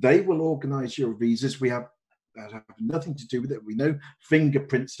 They will organize your visas. We have nothing to do with it. We know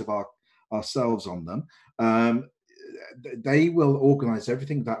fingerprints of ourselves on them. They will organize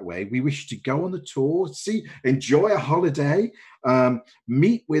everything that way. We wish you to go on the tour, enjoy a holiday,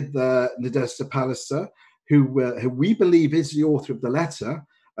 meet with Nadezhda Palliser, who we believe is the author of the letter,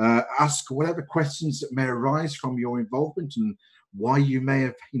 ask whatever questions that may arise from your involvement and why you may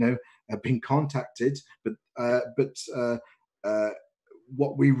have been contacted. But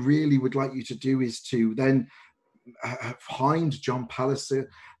what we really would like you to do is to then find John Palliser,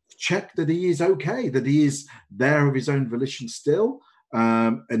 check that he is okay, that he is there of his own volition still,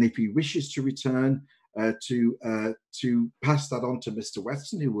 and if he wishes to return, to pass that on to Mr.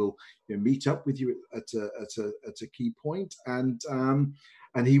 Weston, who will meet up with you at a key point, and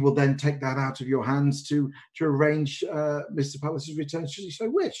he will then take that out of your hands to arrange Mr. Palliser's return, should he so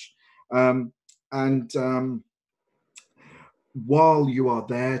wish. While you are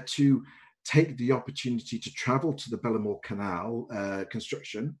there, to take the opportunity to travel to the Bellamore Canal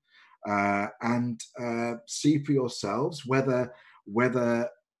construction and see for yourselves whether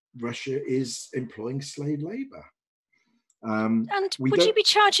Russia is employing slave labor. And would you be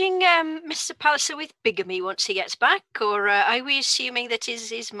charging Mr. Palliser with bigamy once he gets back, or are we assuming that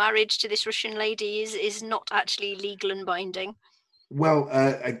his marriage to this Russian lady is not actually legal and binding? Well,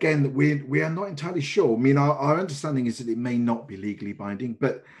 again, we are not entirely sure. I mean, our understanding is that it may not be legally binding,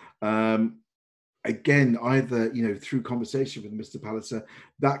 but again, either through conversation with Mr. Palliser,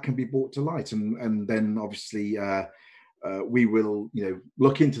 that can be brought to light, and then obviously we will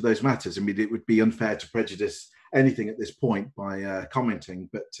look into those matters. I mean, it would be unfair to prejudice anything at this point by commenting,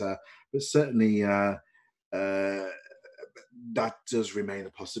 but certainly that does remain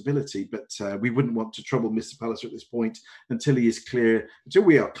a possibility. But we wouldn't want to trouble Mr. Palliser at this point until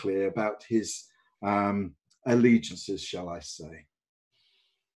we are clear about his allegiances, shall I say.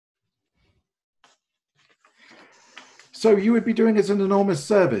 So you would be doing us an enormous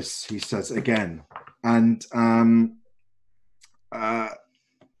service, he says again. And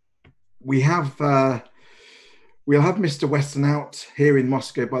we'll have Mr. Weston out here in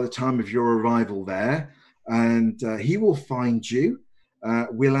Moscow by the time of your arrival there, and he will find you.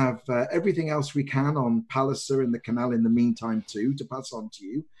 We'll have everything else we can on Palliser and the canal in the meantime too, to pass on to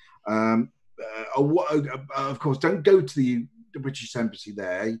you. Of course, don't go to the British Embassy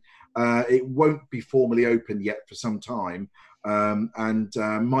there. It won't be formally open yet for some time, and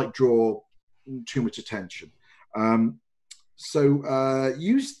might draw too much attention. So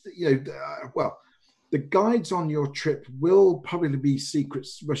use, the guides on your trip will probably be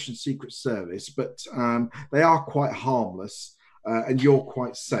Russian Secret Service, but they are quite harmless, and you're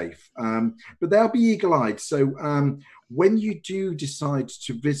quite safe. But they'll be eagle-eyed. So when you do decide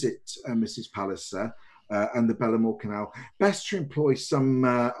to visit Mrs. Palliser and the Bellamore Canal, best to employ some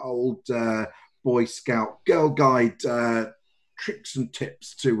old Boy Scout Girl Guide tricks and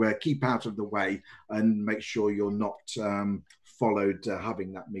tips to keep out of the way and make sure you're not followed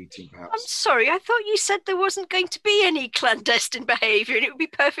having that meeting, perhaps. I'm sorry, I thought you said there wasn't going to be any clandestine behaviour and it would be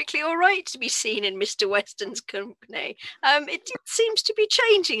perfectly all right to be seen in Mr. Weston's company. It seems to be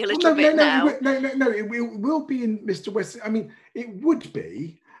changing a little bit now. No, it will be in Mr. Weston. I mean, it would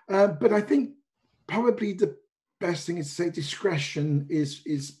be, but I think probably best thing is to say discretion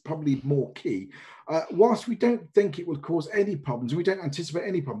is probably more key. Whilst we don't think it will cause any problems, we don't anticipate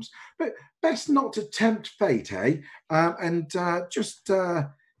any problems, but best not to tempt fate, and just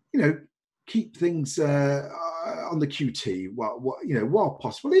keep things on the QT while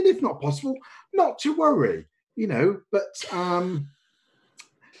possible, and if not possible, not to worry, but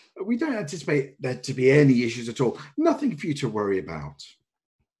we don't anticipate there to be any issues at all. Nothing for you to worry about.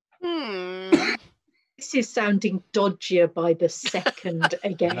 This is sounding dodgier by the second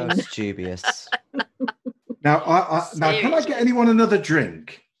again. Most dubious. Now, can I get anyone another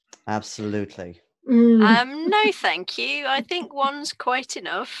drink? Absolutely. No, thank you. I think one's quite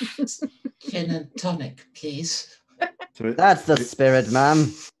enough. Gin and tonic, please. So That's the spirit,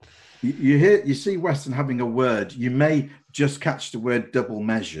 ma'am. You see Weston having a word. You may just catch the word double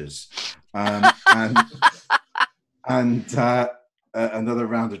measures, and another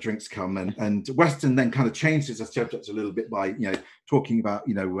round of drinks come, and Weston then kind of changes the subject a little bit by talking about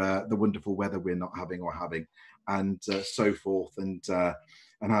the wonderful weather we're not having or having, and so forth, and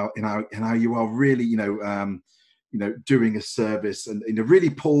how you are really doing a service, and really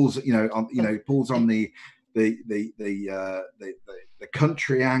pulls on the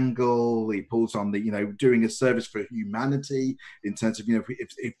country angle. He pulls on the doing a service for humanity in terms of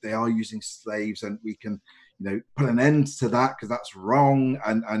if they are using slaves, and we can put an end to that because that's wrong,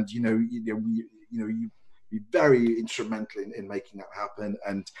 and you be very instrumental in making that happen.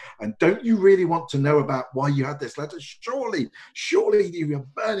 And don't you really want to know about why you had this letter? Surely you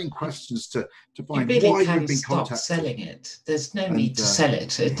have burning questions to find why you've been contacted. Selling it. There's no need to sell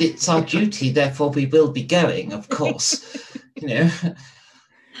it. It's our duty, therefore we will be going, of course.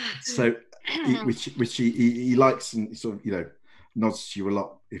 So which he likes, and sort of nods to you a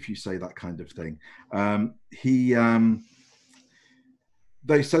lot if you say that kind of thing.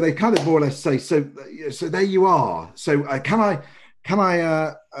 They kind of more or less say, so there you are. So can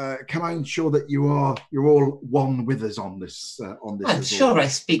I ensure that you're all one with us on this? I'm sure I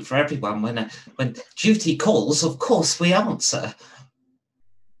speak for everyone when duty calls. Of course, we answer.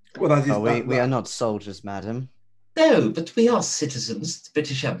 Well, we are not soldiers, madam. No, but we are citizens of the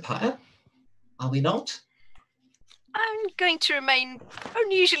British Empire, are we not? I'm going to remain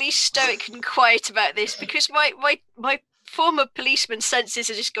unusually stoic and quiet about this because my former policeman senses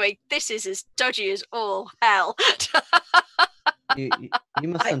are just going, this is as dodgy as all hell. You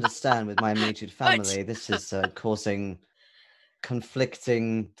must understand, with my immediate family, this is causing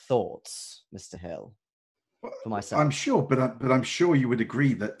conflicting thoughts, Mr. Hill, for myself. I'm sure, but I'm sure you would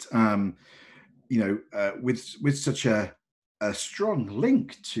agree that with such a strong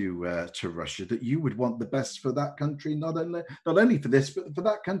link to Russia, that you would want the best for that country, not only for this, but for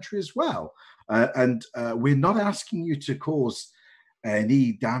that country as well. And we're not asking you to cause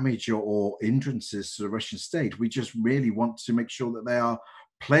any damage or hindrances to the Russian state. We just really want to make sure that they are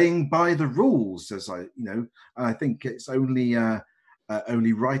playing by the rules, and I think it's only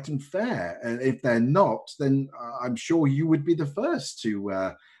right and fair. And if they're not, then I'm sure you would be the first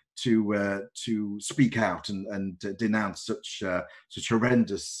to speak out and denounce such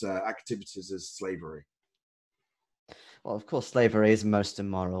horrendous activities as slavery. Well, of course, slavery is most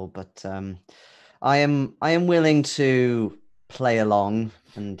immoral, but I am willing to play along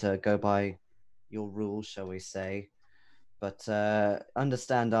and go by your rules, shall we say. But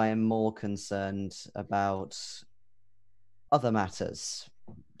understand, I am more concerned about other matters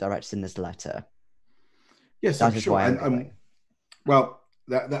directed in this letter. Yes, that I'm is sure. why I'm going. Well,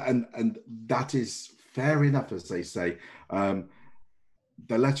 that is fair enough, as they say.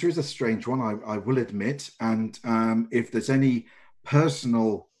 The letter is a strange one, I will admit, and if there's any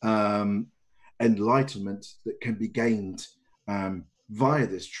personal enlightenment that can be gained via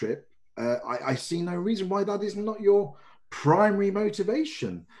this trip, I see no reason why that is not your primary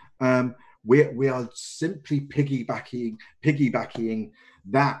motivation. We are simply piggybacking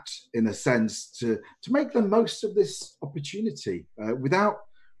that, in a sense, to make the most of this opportunity without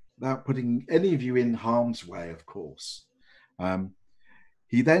putting any of you in harm's way, of course.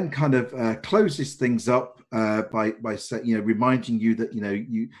 He then kind of closes things up by saying, reminding you that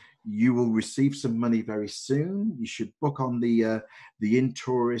you will receive some money very soon. You should book on the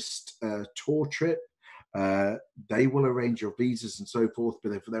in-tourist tour trip. They will arrange your visas and so forth.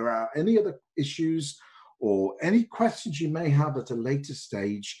 But if there are any other issues or any questions you may have at a later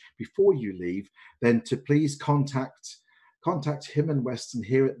stage before you leave, then to please contact him and Weston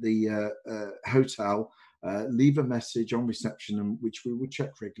here at the hotel. Leave a message on reception, which we will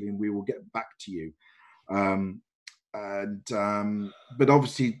check regularly, and we will get back to you. But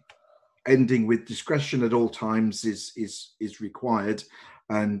obviously, ending with discretion at all times is required,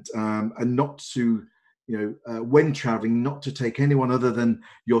 and not to when traveling, not to take anyone other than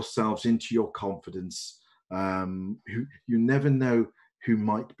yourselves into your confidence. Who you never know who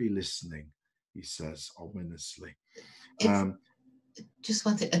might be listening, he says ominously. Just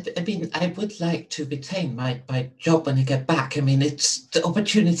one thing. I mean, I would like to retain my job when I get back. I mean, the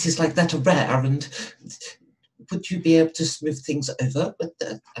opportunities like that are rare. And would you be able to smooth things over at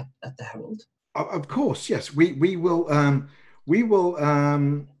the Herald? Of course, yes. We will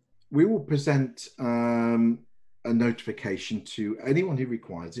present a notification to anyone who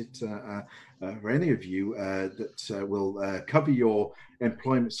requires it, for any of you that will cover your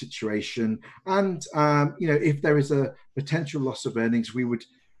employment situation, and if there is a potential loss of earnings, we would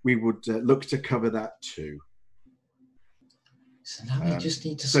look to cover that too. So now we just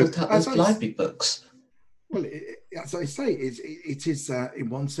need to sort out those library books. Well, as I say, it is in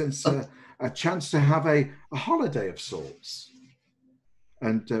one sense a chance to have a holiday of sorts.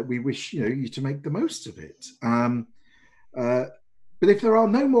 And we wish you to make the most of it. But if there are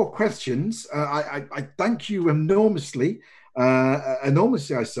no more questions, I thank you enormously.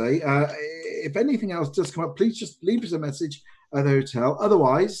 Enormously, I say. If anything else does come up, please just leave us a message at the hotel.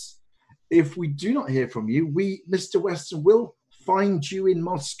 Otherwise, if we do not hear from you, Mr. Weston, will find you in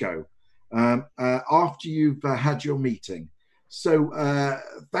Moscow after you've had your meeting. So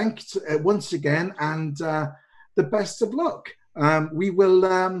thanks once again, and the best of luck. We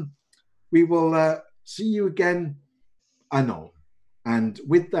will see you again anon. And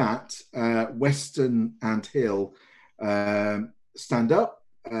with that, Weston and Hill stand up,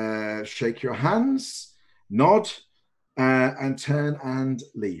 shake your hands, nod, and turn and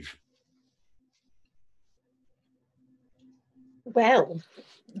leave. Well,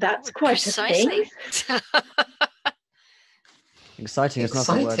 that's quite a thing. Exciting is not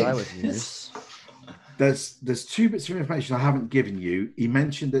the word I would use. There's two bits of information I haven't given you. He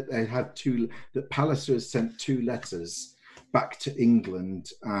mentioned that they had that Palliser has sent 2 letters back to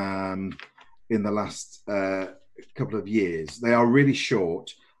England in the last couple of years. They are really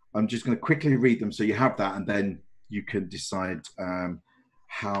short. I'm just going to quickly read them so you have that, and then you can decide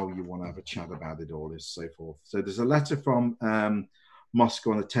how you want to have a chat about it all, and so forth. So there's a letter from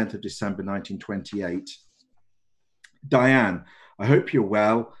Moscow on the 10th of December 1928. Diane, I hope you're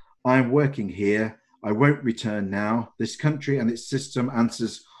well. I'm working here. I won't return now. This country and its system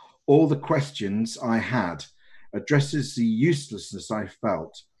answers all the questions I had, addresses the uselessness I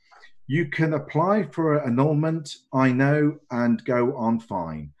felt. You can apply for annulment, I know, and go on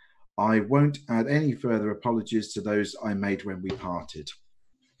fine. I won't add any further apologies to those I made when we parted.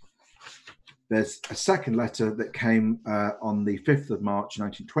 There's a second letter that came on the 5th of March,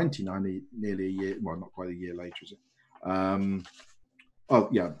 1929, nearly a year, well, not quite a year later, is it?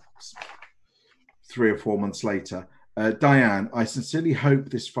 3 or 4 months later. Diane, I sincerely hope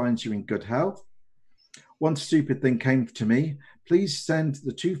this finds you in good health. One stupid thing came to me. Please send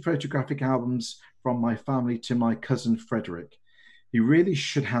the 2 photographic albums from my family to my cousin Frederick. He really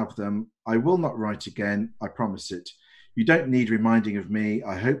should have them. I will not write again, I promise it. You don't need reminding of me.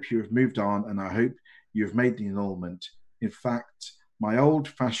 I hope you have moved on, and I hope you have made the annulment. In fact, my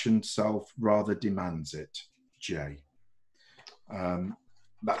old-fashioned self rather demands it. Jay.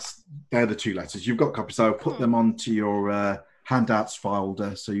 They're the 2 letters. You've got copies, so I'll put them onto your handouts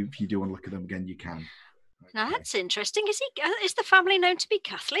folder, so if you do want to look at them again, you can. Now that's interesting. Is the family known to be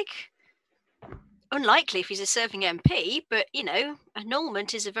Catholic? Unlikely if he's a serving MP, but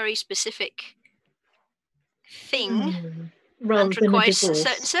annulment is a very specific thing and requires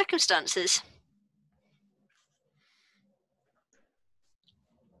certain circumstances.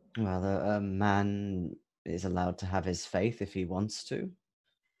 Well, a man is allowed to have his faith if he wants to.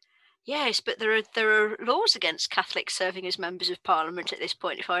 Yes, but there are laws against Catholics serving as members of Parliament at this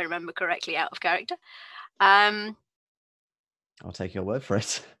point, if I remember correctly, out of character. I'll take your word for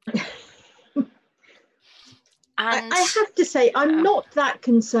it. I have to say, I'm not that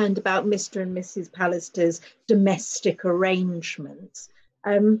concerned about Mr. and Mrs. Pallister's domestic arrangements.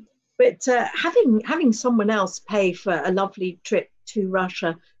 But having someone else pay for a lovely trip to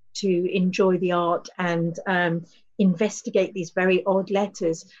Russia to enjoy the art and investigate these very odd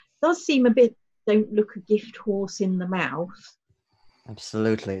letters does seem a bit, don't look a gift horse in the mouth.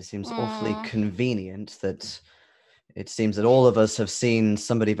 Absolutely. It seems awfully convenient that it seems that all of us have seen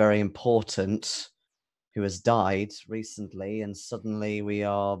somebody very important who has died recently, and suddenly we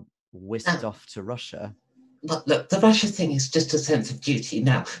are whisked off to Russia. Look, the Russia thing is just a sense of duty.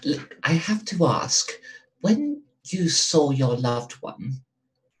 Now, look, I have to ask, when you saw your loved one,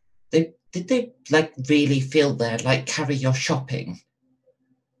 did they really feel there, carry your shopping?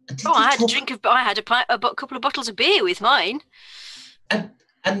 I had a couple of bottles of beer with mine. And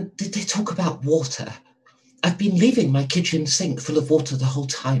did they talk about water? I've been leaving my kitchen sink full of water the whole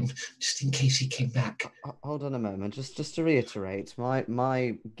time, just in case he came back. Hold on a moment, just to reiterate,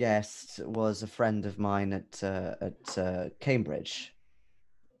 my guest was a friend of mine at Cambridge.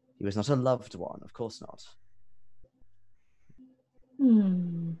 He was not a loved one, of course not.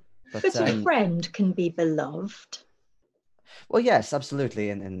 But a friend can be beloved. Well, yes, absolutely,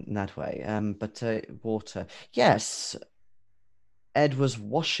 in that way. But water, yes. Ed was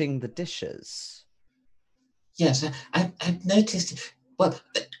washing the dishes. Yes, I've noticed it. Well,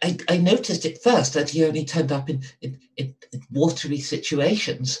 I noticed it first that he only turned up in watery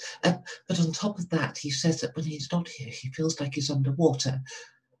situations. But on top of that, he says that when he's not here, he feels like he's underwater.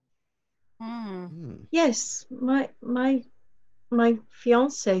 Yes, my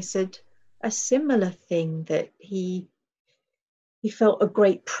fiance said a similar thing, that he felt a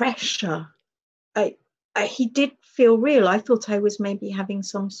great pressure. He did feel real. I thought I was maybe having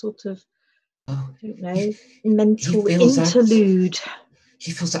some sort of, I don't know, mental interlude.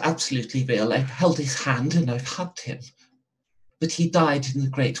 He feels absolutely real. I've held his hand and I've hugged him. But he died in the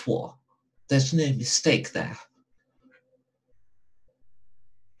Great War. There's no mistake there.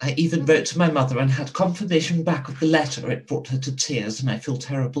 I even wrote to my mother and had confirmation back of the letter. It brought her to tears, and I feel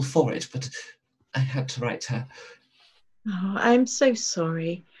terrible for it, but I had to write her. Oh, I'm so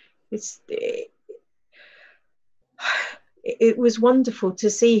sorry. It was wonderful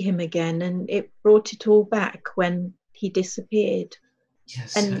to see him again, and it brought it all back when he disappeared.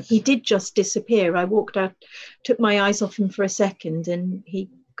 Yes. And he did just disappear. I walked out, took my eyes off him for a second, and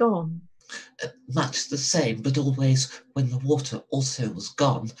he'd gone. Much the same, but always when the water also was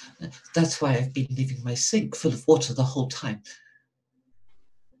gone. That's why I've been leaving my sink full of water the whole time.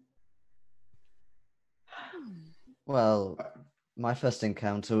 Well, my first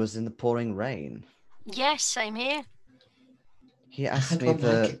encounter was in the pouring rain. Yes, same here. He asked me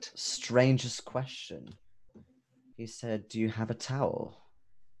the strangest question. He said, "Do you have a towel?"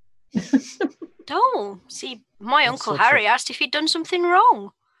 Oh, see, my Uncle Harry asked if he'd done something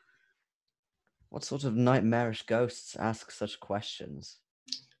wrong. What sort of nightmarish ghosts ask such questions?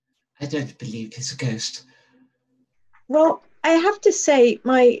 I don't believe he's a ghost. Well, I have to say,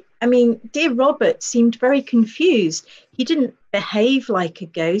 dear Robert seemed very confused. He didn't behave like a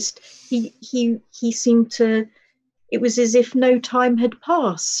ghost. He seemed to, it was as if no time had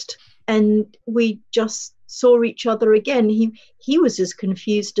passed and we just saw each other again. He was as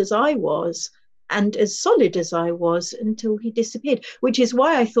confused as I was and as solid as I was until he disappeared, which is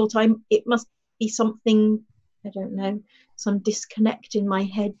why I thought it must be something, I don't know, some disconnect in my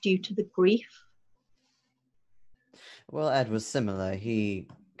head due to the grief. Well, Ed was similar. He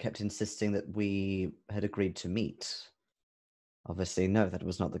kept insisting that we had agreed to meet. Obviously, no, that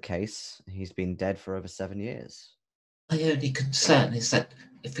was not the case. He's been dead for over 7 years. My only concern is that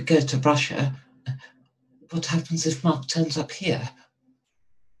if we go to Russia, what happens if Mark turns up here?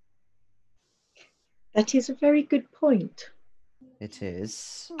 That is a very good point. It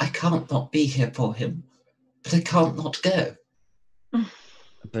is. I can't not be here for him, but I can't not go.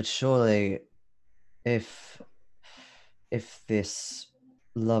 But surely, if this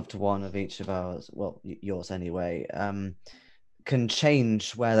loved one of each of ours, well, yours anyway, can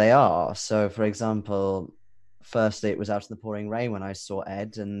change where they are. So, for example, firstly, it was out in the pouring rain when I saw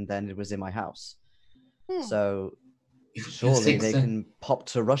Ed, and then it was in my house. So, surely they can pop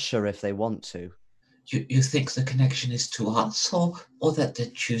to Russia if they want to. You think the connection is to us, or that they're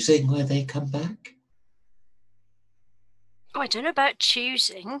choosing where they come back? Oh, I don't know about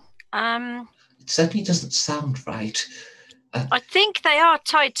choosing. It certainly doesn't sound right. I think they are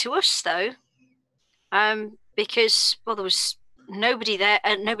tied to us, though, because, well, there was nobody there,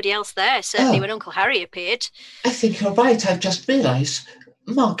 nobody else there, certainly when Uncle Harry appeared. I think you're right. I've just realised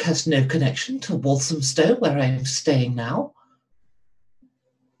Mark has no connection to Walthamstow, where I'm staying now.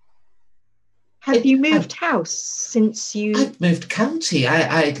 Have you moved house since you... I've moved county.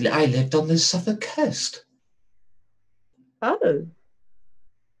 I lived on the Suffolk coast. Oh.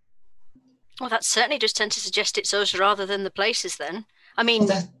 Well, that certainly does tend to suggest it's us rather than the places then. I mean,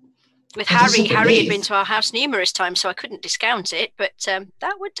 with that Harry had been to our house numerous times, so I couldn't discount it, but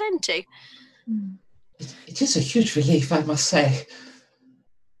that would tend to. It is a huge relief, I must say.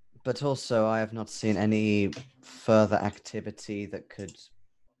 But also, I have not seen any further activity that could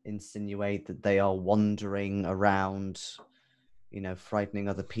insinuate that they are wandering around, frightening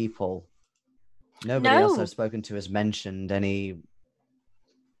other people. Nobody else I've spoken to has mentioned any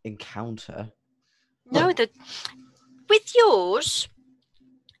encounter. No, with yours,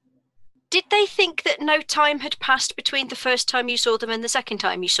 did they think that no time had passed between the first time you saw them and the second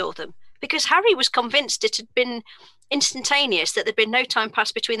time you saw them? Because Harry was convinced it had been instantaneous, that there'd been no time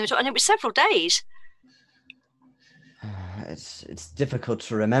passed between them, and it was several days. It's difficult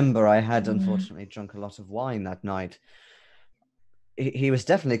to remember. I had unfortunately drunk a lot of wine that night. He was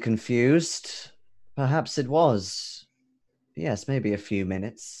definitely confused. Perhaps it was, yes, maybe a few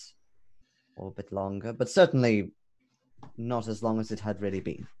minutes or a bit longer, but certainly not as long as it had really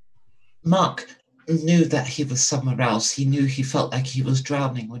been. Mark knew that he was somewhere else. He knew he felt like he was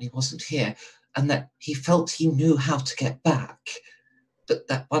drowning when he wasn't here, and that he felt he knew how to get back, but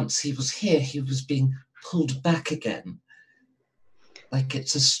that once he was here, he was being pulled back again. Like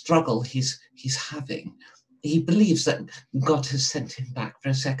it's a struggle he's having. He believes that God has sent him back for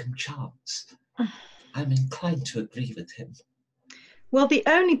a second chance. I'm inclined to agree with him. Well, the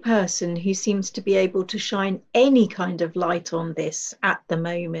only person who seems to be able to shine any kind of light on this at the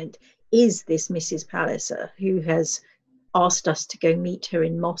moment is this Mrs. Palliser, who has asked us to go meet her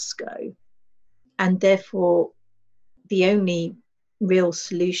in Moscow. And therefore, the only real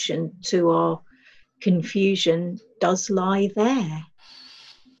solution to our confusion does lie there.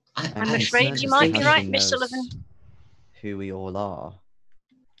 I'm afraid you might be right, Miss Sullivan. Who we all are.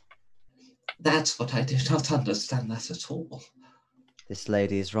 That's what I do not understand that at all. This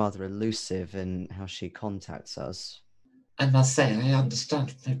lady is rather elusive in how she contacts us. I must say, I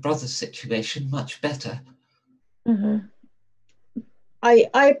understand my brother's situation much better. Mm-hmm. I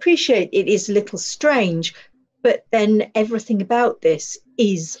appreciate it is a little strange, but then everything about this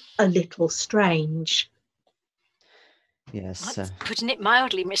is a little strange. Yes. That's putting it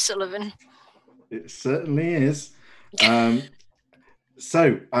mildly, Miss Sullivan. It certainly is.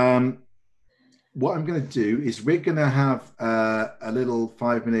 What I'm going to do is we're going to have a little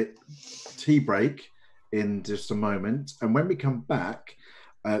 5-minute tea break in just a moment. And when we come back,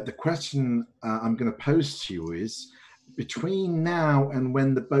 the question I'm going to pose to you is, between now and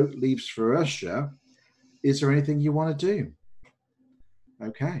when the boat leaves for Russia, is there anything you want to do?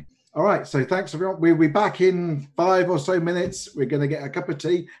 Okay. All right. So thanks, everyone. We'll be back in 5 or so minutes. We're going to get a cup of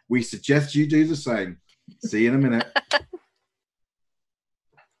tea. We suggest you do the same. See you in a minute.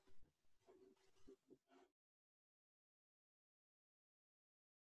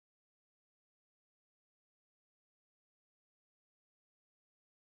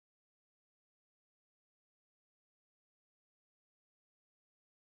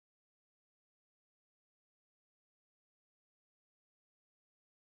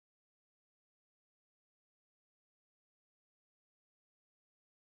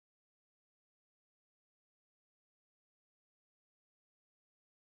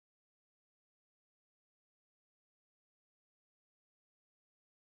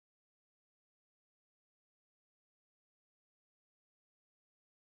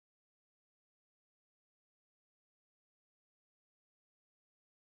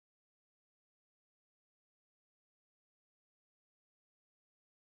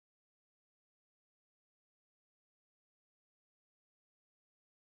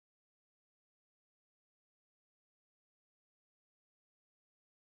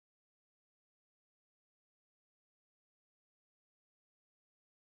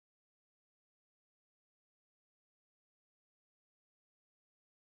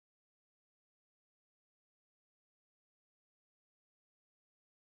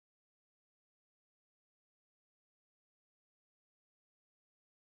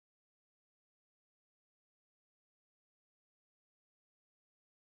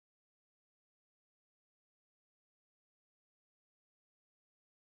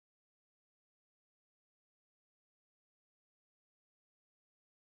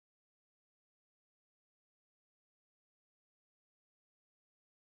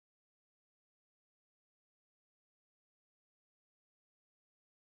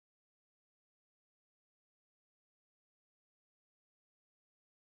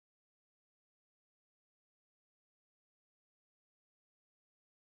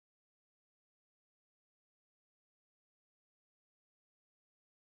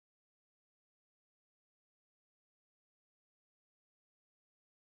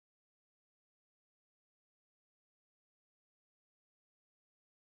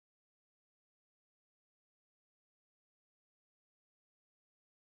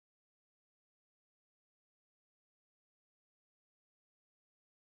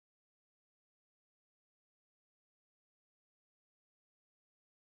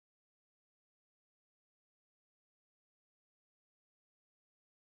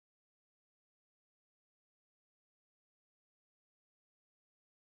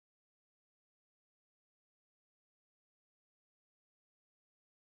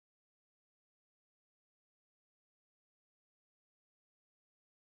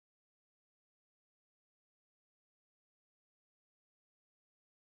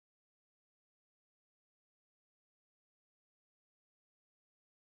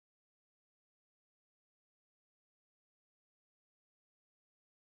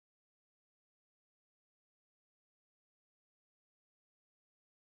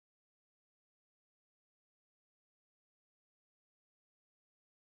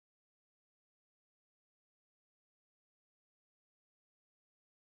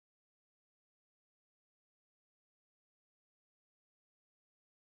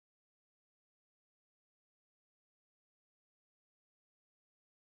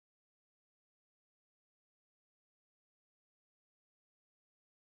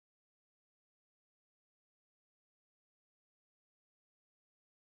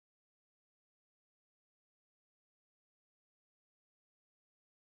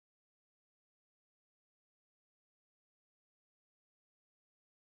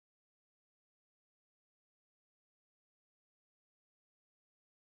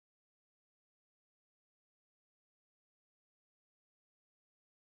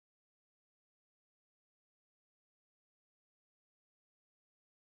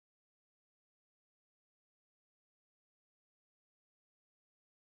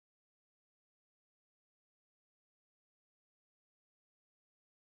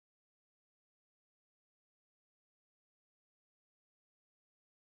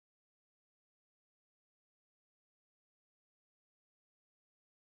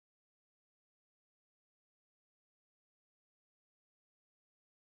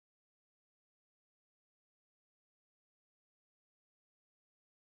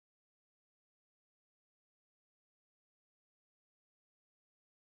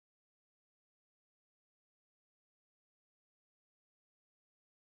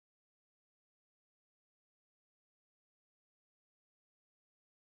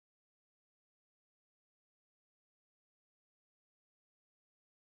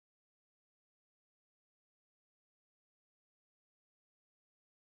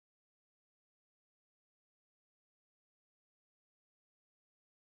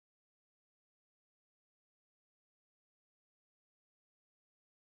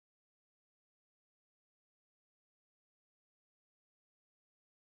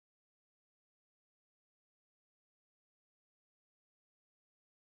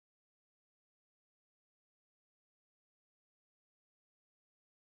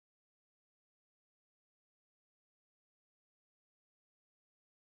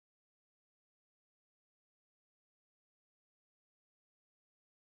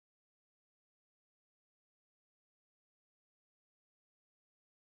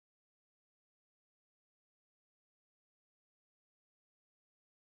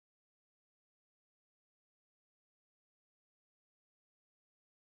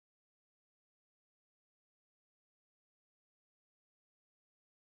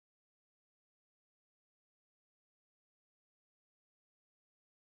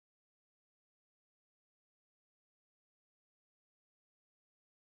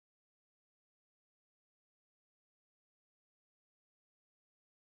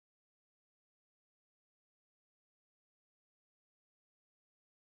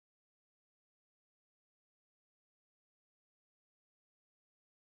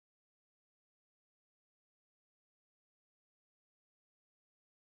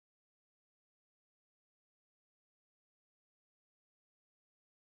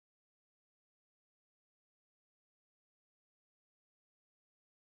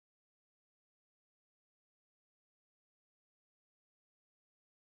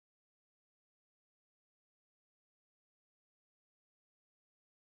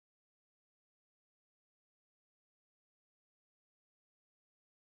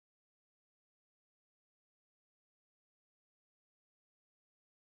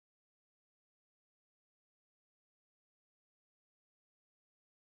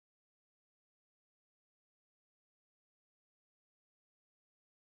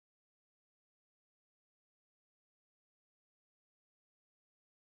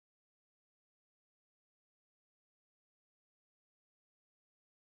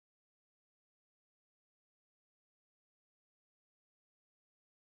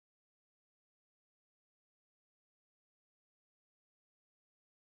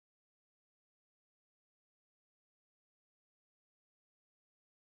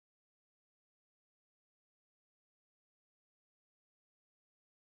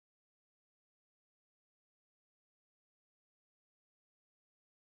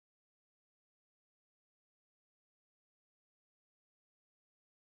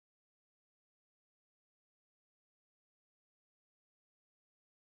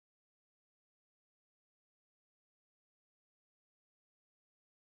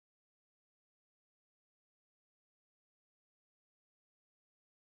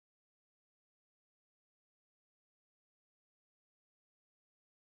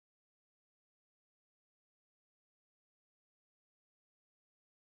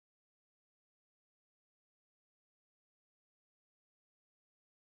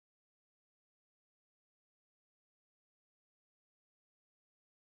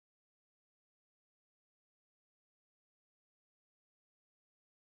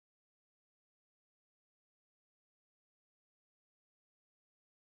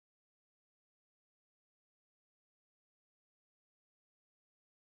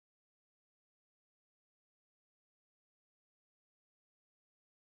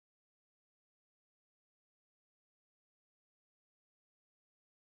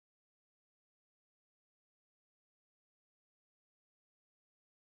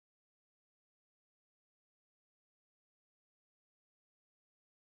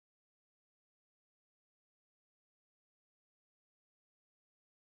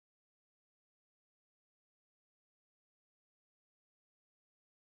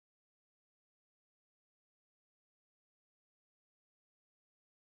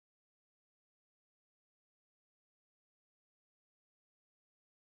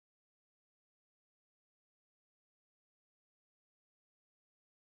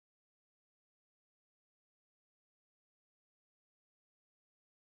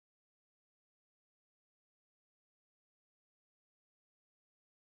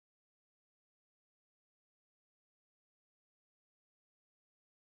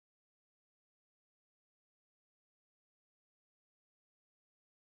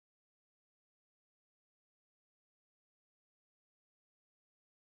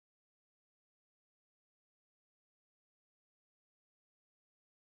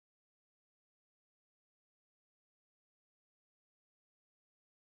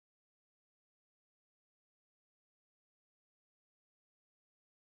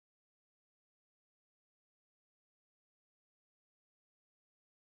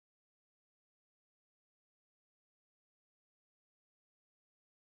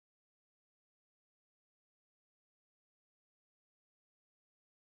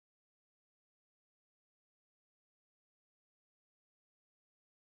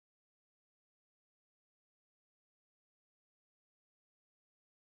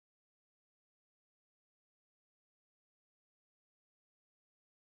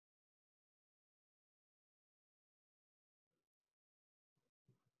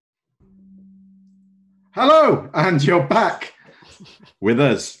 Hello, and you're back with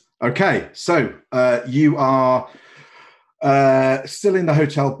us. Okay, so you are still in the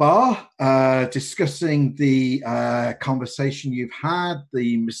hotel bar, discussing the conversation you've had,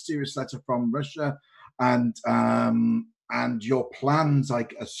 the mysterious letter from Russia, and your plans, I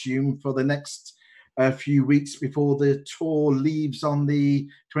assume, for the next few weeks before the tour leaves on the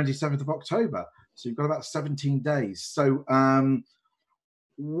 27th of October. So you've got about 17 days. So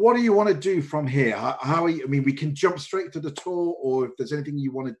what do you want to do from here? How are you? I mean, we can jump straight to the tour, or if there's anything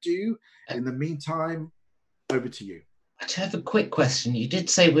you want to do in the meantime, over to you. I have a quick question. You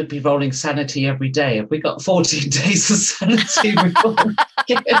did say we'd be rolling sanity every day. Have we got 14 days of sanity before?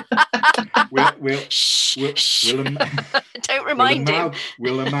 Don't remind him.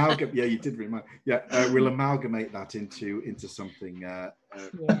 We'll amalgamate. Yeah, you did remind. Yeah, we'll amalgamate that into something at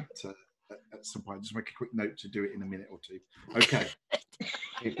some point. Just make a quick note to do it in a minute or two. Okay.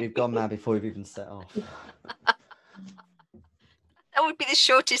 We've gone mad before we've even set off. That would be the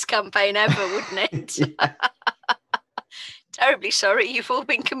shortest campaign ever, wouldn't it? Yeah. Terribly sorry, you've all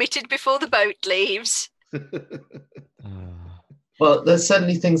been committed before the boat leaves. Well, there's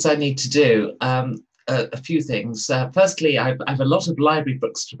certainly things I need to do. A few things. Firstly, I have a lot of library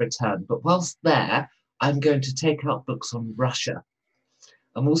books to return, but whilst there, I'm going to take out books on Russia.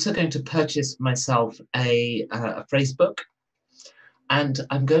 I'm also going to purchase myself a phrase book, and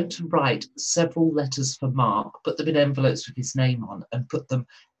I'm going to write several letters for Mark, put them in envelopes with his name on, and put them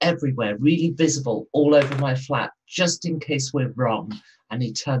everywhere, really visible, all over my flat, just in case we're wrong and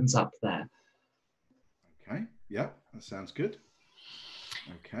he turns up there. Okay, yeah, that sounds good.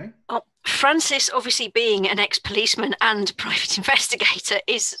 Okay. Well, Francis, obviously being an ex-policeman and private investigator,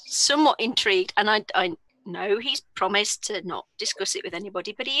 is somewhat intrigued, and I know he's promised to not discuss it with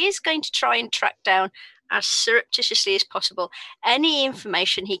anybody, but he is going to try and track down as surreptitiously as possible any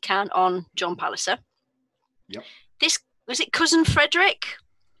information he can on John Palliser. Yep. This was it, cousin Frederick,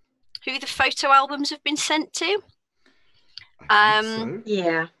 who the photo albums have been sent to. So.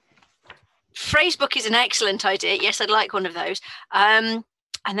 Yeah. Phrase book is an excellent idea. Yes, I'd like one of those.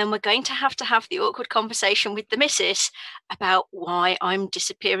 And then we're going to have the awkward conversation with the missus about why I'm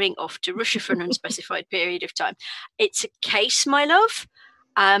disappearing off to Russia for an unspecified period of time. It's a case, my love.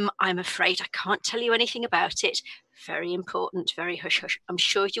 I'm afraid I can't tell you anything about it. Very important, very hush-hush. I'm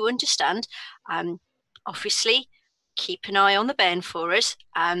sure you understand. Obviously, keep an eye on the bairn for us.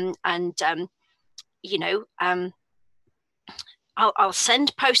 I'll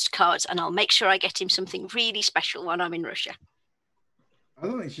send postcards and I'll make sure I get him something really special when I'm in Russia. I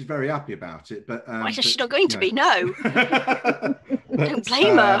don't think she's very happy about it, but why is she not going to be? No. Don't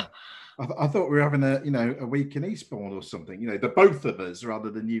blame her. I thought we were having a week in Eastbourne or something. The both of us, rather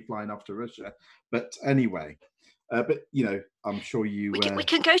than you flying off to Russia. But anyway, I'm sure you. We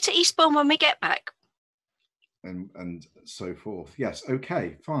can go to Eastbourne when we get back. And so forth. Yes.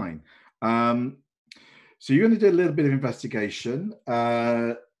 Okay. Fine. So you're going to do a little bit of investigation,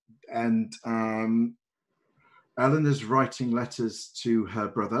 and Eleanor's writing letters to her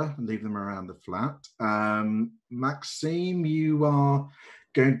brother and leave them around the flat. Maxime, you are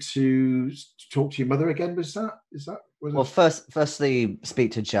going to talk to your mother again. Was that? Well, firstly,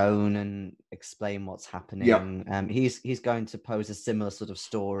 speak to Joan and explain what's happening. Yeah. He's going to pose a similar sort of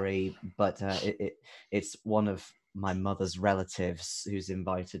story, but it's one of my mother's relatives who's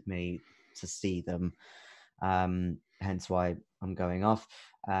invited me to see them. Hence why I'm going off.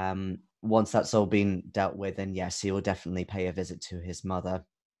 Once that's all been dealt with, then yes, he will definitely pay a visit to his mother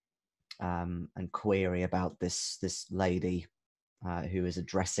and query about this lady who is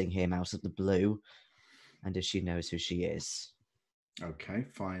addressing him out of the blue, and if she knows who she is. Okay,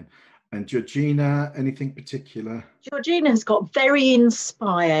 fine. And Georgina, anything particular? Georgina's got very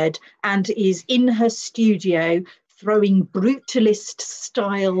inspired and is in her studio throwing brutalist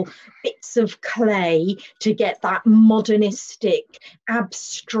style bits of clay to get that modernistic,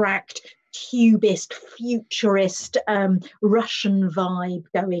 abstract, cubist, futurist Russian vibe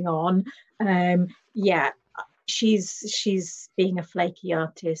going on. She's being a flaky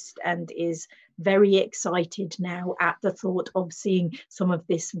artist and is very excited now at the thought of seeing some of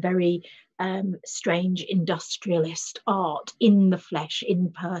this very strange industrialist art in the flesh,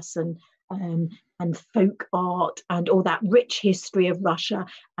 in person. And folk art and all that rich history of Russia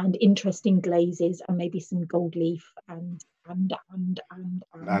and interesting glazes and maybe some gold leaf and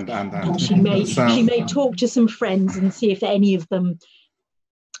she may talk to some friends and see if any of them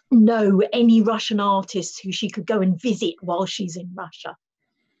know any Russian artists who she could go and visit while she's in Russia.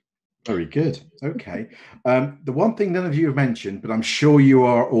 Very good. Okay. The one thing none of you have mentioned, but I'm sure you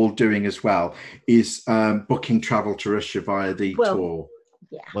are all doing as well, is booking travel to Russia via the tour.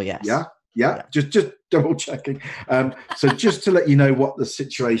 Yeah. Well, yes. Yeah. Yeah, just double checking. So just to let you know what the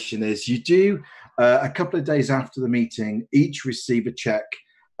situation is, you do a couple of days after the meeting, each receive a check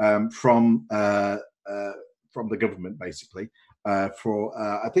from the government, basically, for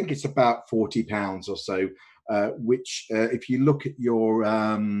I think it's about £40 or so. Which, if you look at your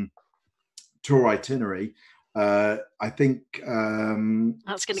tour itinerary, I think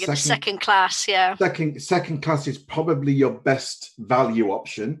that's going to get second class. Yeah, second class is probably your best value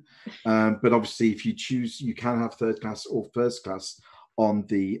option, but obviously if you choose, you can have third class or first class on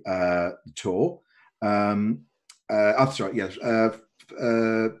the tour. That's right. Yes,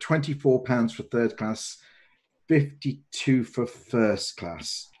 £24 for third class, 52 for first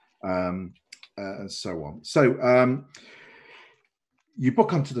class, and so on. So you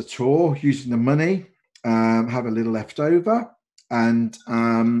book onto the tour using the money. Have a little left over, and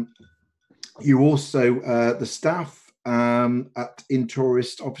you also the staff at in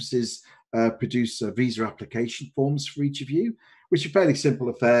tourist offices produce visa application forms for each of you, which are fairly simple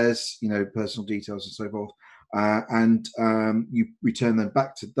affairs, personal details and so forth, and you return them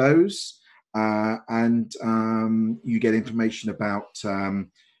back to those, and you get information about the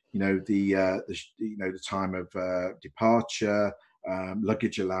time of departure,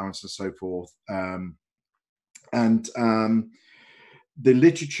 luggage allowance and so forth. And the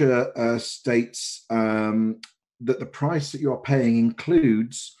literature states that the price that you are paying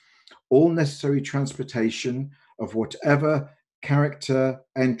includes all necessary transportation of whatever character,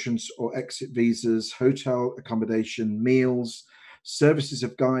 entrance or exit visas, hotel accommodation, meals, services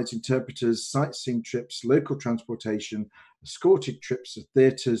of guides, interpreters, sightseeing trips, local transportation, escorted trips to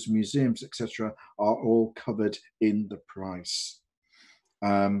theatres, museums, etc. are all covered in the price.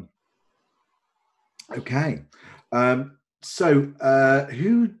 Okay.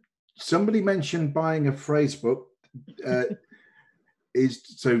 Somebody mentioned buying a phrase book.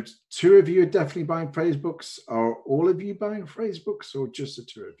 So two of you are definitely buying phrase books. Are all of you buying phrase books, or just the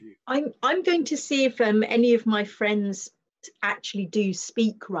two of you? I'm going to see if any of my friends actually do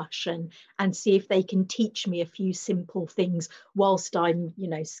speak Russian, and see if they can teach me a few simple things whilst I'm,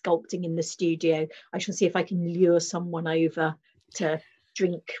 sculpting in the studio. I shall see if I can lure someone over to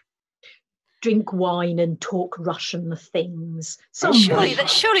drink wine and talk Russian things. Surely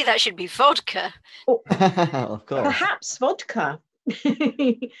that should be vodka. Oh, of course. Perhaps vodka.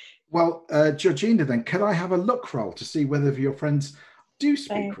 Well, Georgina, then, can I have a look roll to see whether your friends do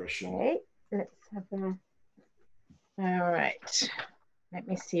speak Russian? Okay, let's have a... All right. Let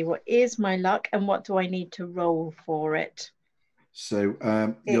me see. What is my luck, and what do I need to roll for it? So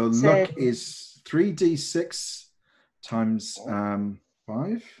your luck is 3d6 times 5.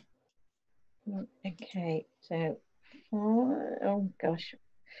 Okay, so oh gosh,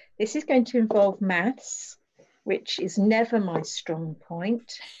 this is going to involve maths, which is never my strong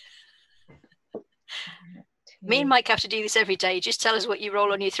point. Me and Mike have to do this every day. Just tell us what you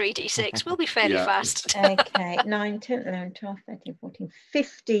roll on your 3d6. We'll be fairly fast. Okay, 9, 10, 11, 12, 13, 14,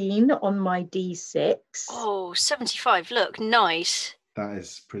 15 on my d6. Oh, 75. Look, nice. That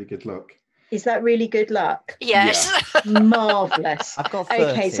is pretty good luck. Is that really good luck? Yes. Yeah. Marvellous. I've got 30,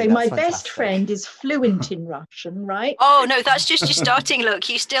 okay, so my best friend is fluent in Russian, right? Oh, no, that's just your starting look.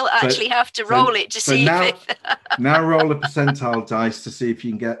 You still actually have to roll it to see if it... Now roll a percentile dice to see if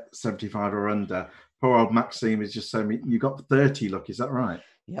you can get 75 or under. Poor old Maxime is just saying, you got 30 luck, is that right?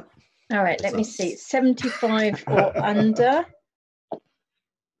 Yep. All right, let me see. 75 or under.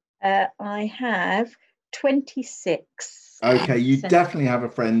 I have 26. Okay, you definitely have a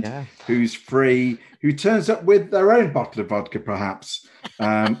friend who's free, who turns up with their own bottle of vodka, perhaps,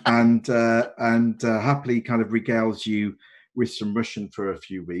 and happily kind of regales you with some Russian for a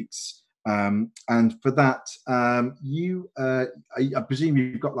few weeks. And for that, I presume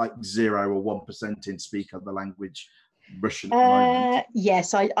you've got like 0 or 1% in speak of the language Russian at the moment.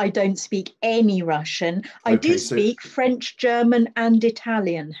 Yes, I don't speak any Russian. I do speak French, German and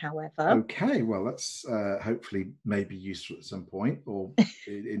Italian, however. Okay, well, that's hopefully maybe useful at some point, or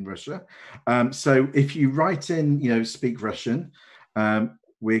in Russia. So if you write in, speak Russian,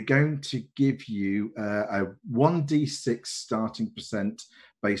 we're going to give you a 1d6 starting percent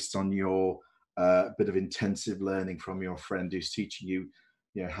based on your bit of intensive learning from your friend who's teaching you,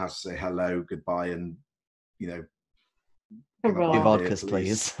 how to say hello, goodbye, and, vodkas,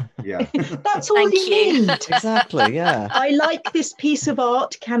 please. Yeah. That's all you need. Exactly, yeah. I like this piece of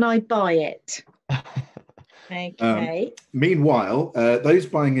art. Can I buy it? Okay. Meanwhile, those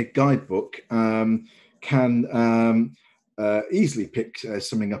buying a guidebook can easily pick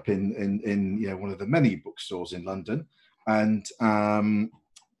something up in one of the many bookstores in London, and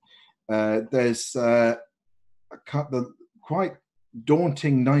there's quite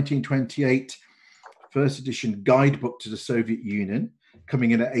daunting 1928 first edition guidebook to the Soviet Union,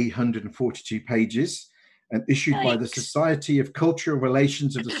 coming in at 842 pages, and issued by the Society of Cultural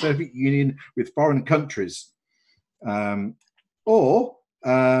Relations of the Soviet Union with Foreign Countries. Or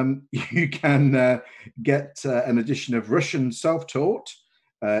you can get an edition of Russian Self-Taught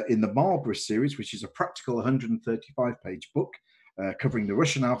in the Marlborough series, which is a practical 135-page book covering the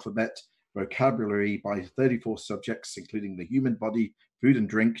Russian alphabet, vocabulary by 34 subjects, including the human body, food and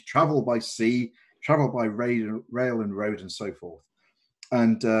drink, travel by sea, travel by rail and road, and so forth.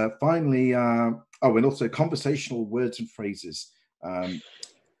 And finally, and also conversational words and phrases.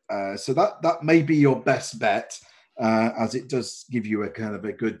 So that may be your best bet, as it does give you a kind of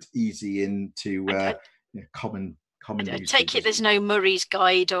a good easy into common I usage. take it there's no Murray's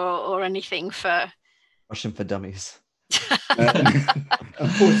Guide or anything for Russian for Dummies.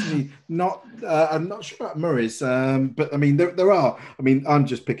 Unfortunately, not. I'm not sure about Murray's, but I mean, there are. I mean, I'm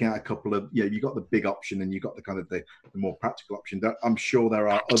just picking out a couple of. You got the big option, and you got the kind of the more practical option. I'm sure there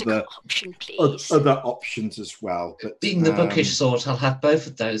are other options as well. But being the bookish sort, I'll have both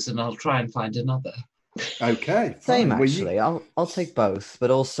of those, and I'll try and find another. Okay, same actually. I'll take both,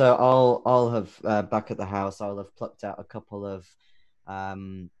 but also I'll have back at the house. I'll have plucked out a couple of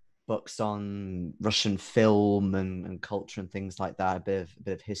books on Russian film and culture and things like that. A bit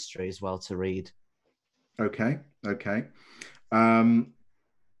of history as well to read. Okay.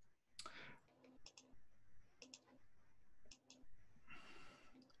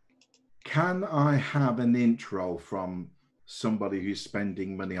 Can I have an intro from somebody who's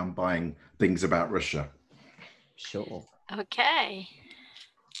spending money on buying things about Russia? Sure. Okay.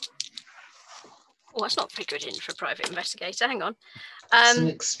 Oh, that's not very good in for a private investigator. Hang on. It's an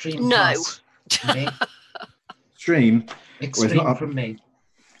extreme Extreme. Extreme from me.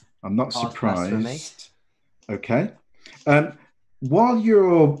 I'm not surprised. Okay. While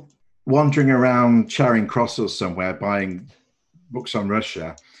you're wandering around Charing Cross or somewhere buying books on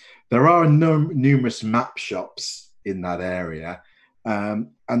Russia, there are numerous map shops in that area.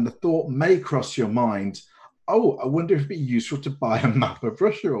 And the thought may cross your mind, oh, I wonder if it'd be useful to buy a map of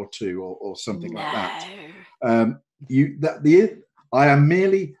Russia or two or something like that. I am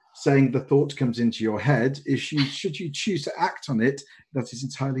merely saying the thought comes into your head. Should you choose to act on it, that is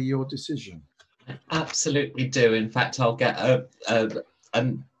entirely your decision. I absolutely do. In fact, I'll get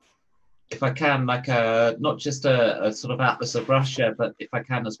if I can, like not just a sort of atlas of Russia, but if I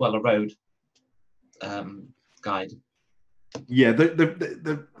can as well, a road guide. Yeah,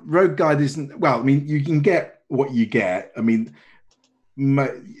 the road guide isn't, well, I mean, you can get what you get. I mean,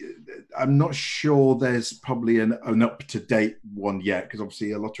 I'm not sure there's probably an up-to-date one yet, because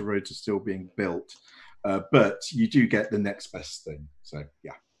obviously a lot of roads are still being built, but you do get the next best thing. So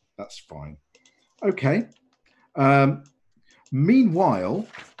yeah, that's fine. Okay. Meanwhile,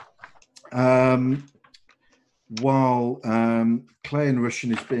 while clay and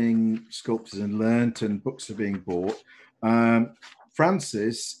Russian is being sculpted and learnt and books are being bought,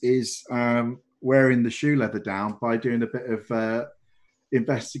 Francis is wearing the shoe leather down by doing a bit of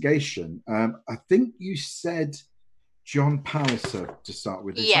investigation. I think you said John Palliser to start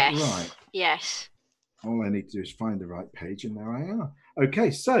with. Is that right? Yes. All I need to do is find the right page, and there I am.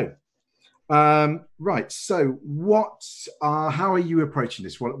 Okay, so right. So, how are you approaching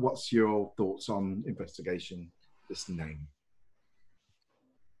this? What's your thoughts on investigation? This name.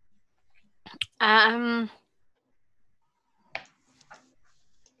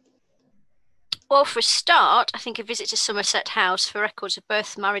 Well, for a start, I think a visit to Somerset House for records of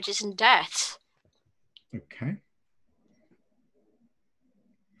births, marriages, and deaths. Okay.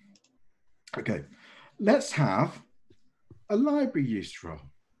 Okay. Let's have a library use roll.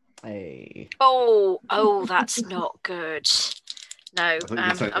 Hey. Oh, that's not good. No,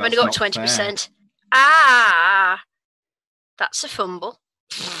 I've only got 20%. That's a fumble.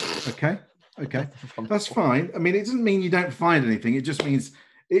 Okay. That's fine. I mean, it doesn't mean you don't find anything. It just means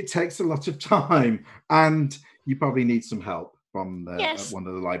it takes a lot of time, and you probably need some help from one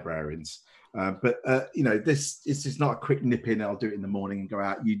of the librarians. But this is not a quick nip in. I'll do it in the morning and go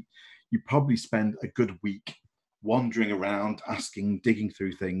out. You probably spend a good week wandering around, asking, digging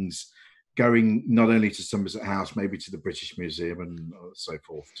through things, going not only to Somerset House, maybe to the British Museum and so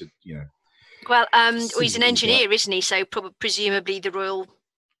forth. Well, he's an engineer, isn't he? So presumably the Royal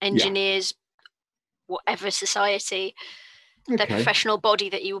Engineers, whatever society. The professional body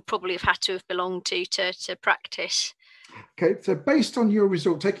that you would probably have had to have belonged to practice. Okay, so based on your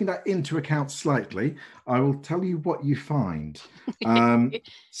result, taking that into account slightly, I will tell you what you find.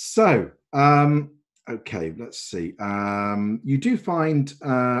 Okay, let's see. You do find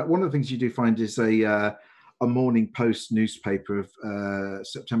one of the things you do find is a a Morning Post newspaper of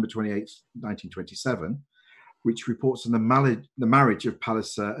September 28th, 1927, which reports on the marriage of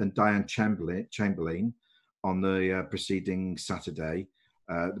Palliser and Diane Chamberlain on the preceding Saturday.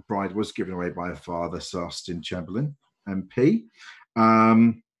 The bride was given away by her father, Sir Austin Chamberlain, MP.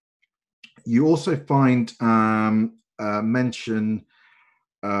 You also find mention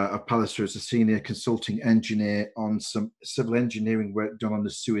of Palliser as a senior consulting engineer on some civil engineering work done on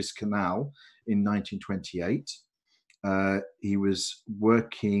the Suez Canal in 1928. He was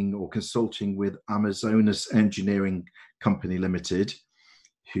working or consulting with Amazonas Engineering Company Limited,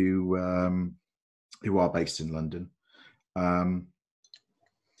 who are based in London.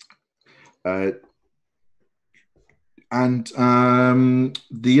 The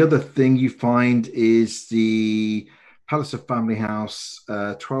other thing you find is the Palliser family house,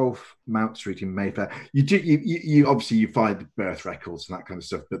 12 Mount Street in Mayfair. You obviously you find the birth records and that kind of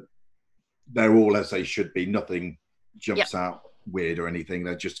stuff, but they're all as they should be. Nothing jumps out weird or anything.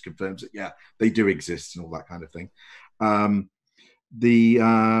 That just confirms that they do exist and all that kind of thing. But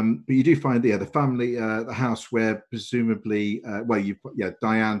you do find the family, the house where presumably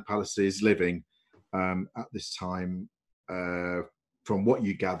Diane Palliser is living at this time, from what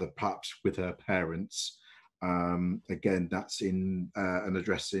you gather, perhaps with her parents. Again, that's in an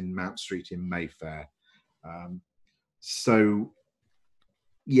address in Mount Street in Mayfair.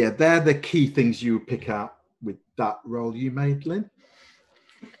 They're the key things you would pick out with that role you made, Lynne.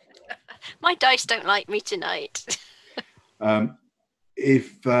 My dice don't like me tonight.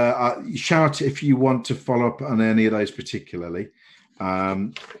 If shout if you want to follow up on any of those particularly.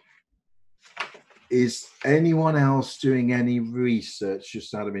 Is anyone else doing any research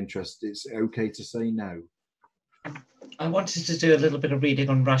just out of interest? It's okay to say no. I wanted to do a little bit of reading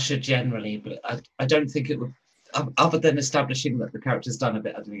on Russia generally, but I don't think it would, other than establishing that the character's done a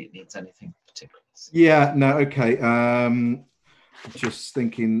bit, I don't think it needs anything particular. Yeah, no, okay. Just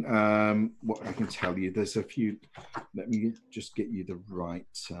thinking what I can tell you. There's a few. Let me just get you the right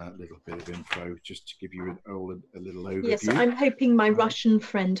little bit of info, just to give you a little overview. Yes, I'm hoping my Russian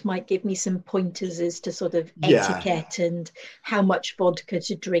friend might give me some pointers as to sort of etiquette and how much vodka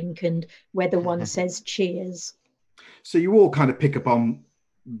to drink and whether one says cheers. So you all kind of pick up on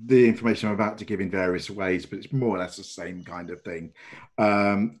the information I'm about to give in various ways, but it's more or less the same kind of thing.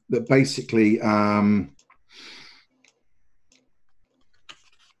 That basically. I'm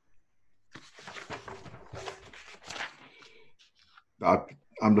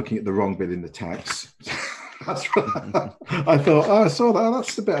looking at the wrong bit in the text. That's right. I thought, I saw that.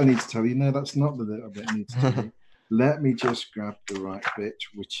 That's the bit I need to tell you. No, that's not the bit I need to tell you. Let me just grab the right bit,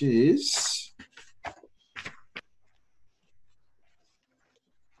 which is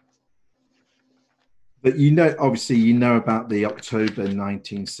that obviously you know about the October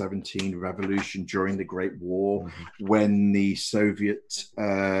 1917 revolution during the Great War, when the Soviet,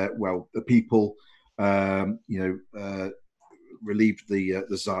 the people, relieved the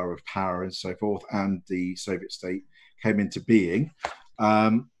Tsar of power and so forth, and the Soviet state came into being.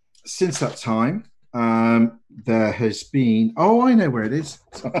 Since that time, there has been. Oh, I know where it is.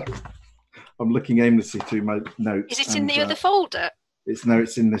 I'm looking aimlessly through my notes. Is it in the other folder? It's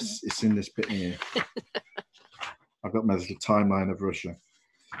in this. It's in this bit here. I've got my little timeline of Russia.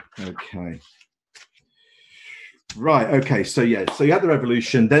 Okay. Right. Okay. So you had the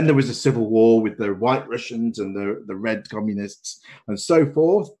revolution. Then there was a civil war with the White Russians and the Red Communists and so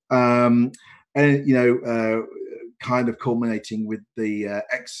forth. Kind of culminating with the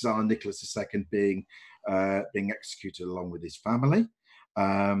ex-Tsar Nicholas II being executed along with his family.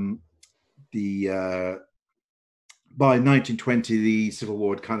 By 1920, the civil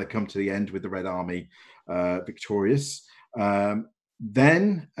war had kind of come to the end with the Red Army victorious.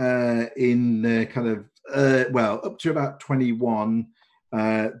 Then in kind of up to about 21,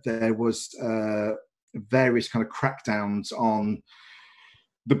 there was various kind of crackdowns on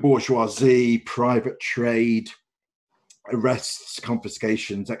the bourgeoisie, private trade, arrests,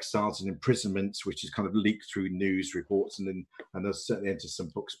 confiscations, exiles, and imprisonments, which is kind of leaked through news reports, and there's certainly entered some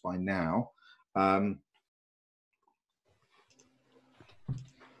books by now.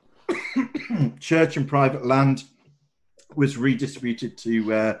 Church and private land was redistributed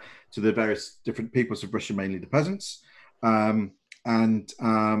to the various different peoples of Russia, mainly the peasants,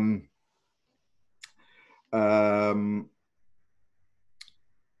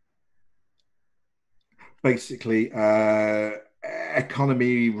 basically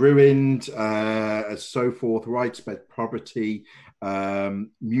economy ruined, so forth, widespread poverty,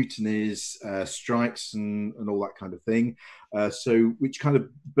 mutinies, strikes, and all that kind of thing. Which kind of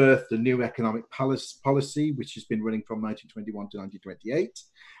birthed the new economic policy, which has been running from 1921 to 1928.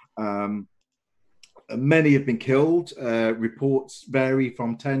 Many have been killed. Reports vary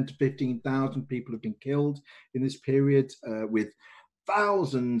from 10 to 15,000 people have been killed in this period, with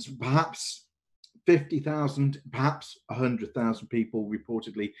thousands, perhaps 50,000, perhaps 100,000 people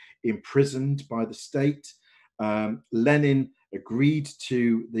reportedly imprisoned by the state. Lenin agreed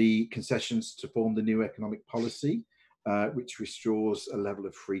to the concessions to form the new economic policy, which restores a level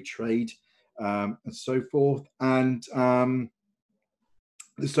of free trade, and so forth. And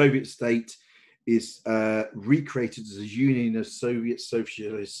the Soviet state is recreated as a union of Soviet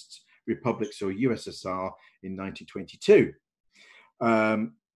Socialist republics, or USSR, in 1922.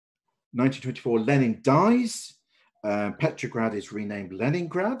 1924, Lenin dies. Petrograd is renamed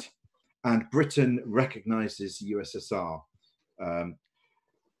Leningrad, and Britain recognizes the USSR.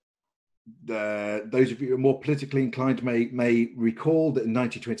 Those of you who are more politically inclined may recall that in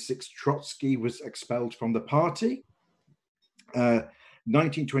 1926, Trotsky was expelled from the party.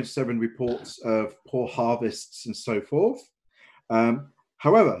 1927 reports of poor harvests and so forth.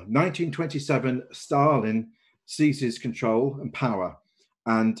 However, 1927, Stalin seizes control and power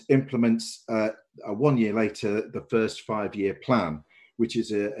and implements 1 year later the first 5-year plan, which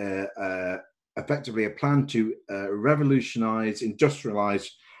is effectively a plan to revolutionize, industrialize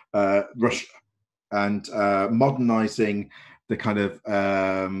Russia, and modernizing the kind of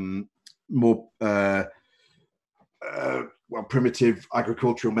more primitive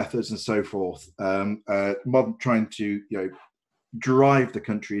agricultural methods and so forth, trying to drive the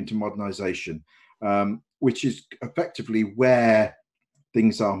country into modernization, which is effectively where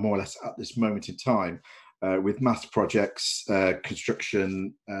things are more or less at this moment in time, with mass projects,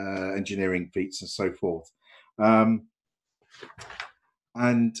 construction, engineering feats and so forth.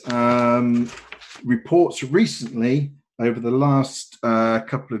 Reports recently over the last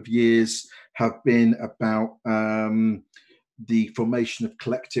couple of years have been about the formation of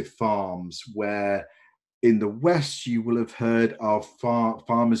collective farms, where in the West you will have heard of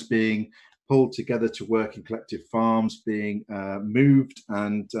farmers being pulled together to work in collective farms, being moved,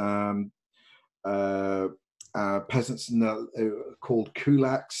 and peasants called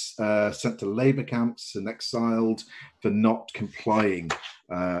kulaks sent to labor camps and exiled for not complying,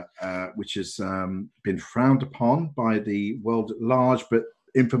 which has been frowned upon by the world at large, but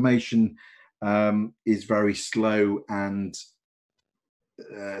information is very slow and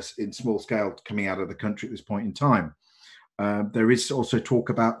in small scale coming out of the country at this point in time. There is also talk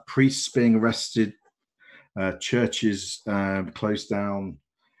about priests being arrested, churches closed down,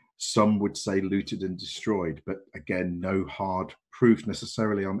 some would say looted and destroyed, but again, no hard proof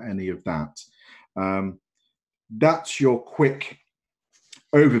necessarily on any of that. That's your quick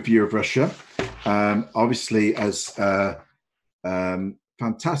overview of Russia. Obviously, as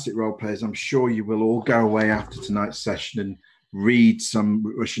fantastic role players, I'm sure you will all go away after tonight's session and read some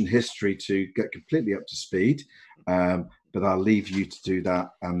Russian history to get completely up to speed. But I'll leave you to do that,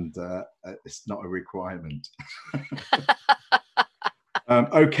 and it's not a requirement.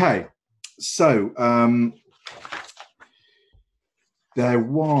 Okay, so there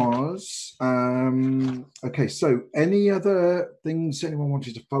was, okay, so any other things anyone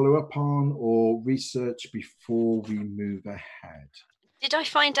wanted to follow up on or research before we move ahead? Did I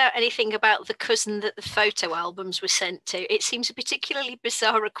find out anything about the cousin that the photo albums were sent to? It seems a particularly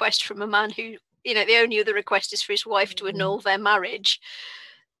bizarre request from a man who, the only other request is for his wife to annul their marriage.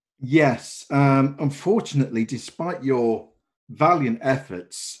 Yes, unfortunately, despite your valiant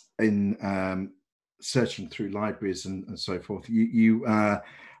efforts in searching through libraries and so forth, you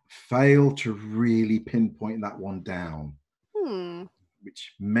fail to really pinpoint that one down,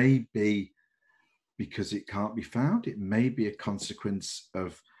 which may be because it can't be found. It may be a consequence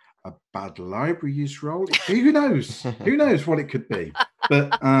of a bad library use role. Who knows? Who knows what it could be?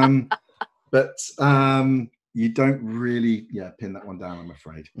 But you don't really, pin that one down, I'm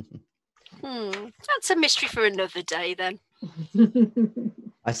afraid. That's a mystery for another day, then.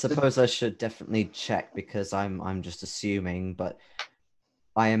 I suppose I should definitely check, because I'm just assuming, but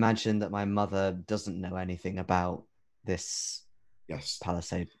I imagine that my mother doesn't know anything about this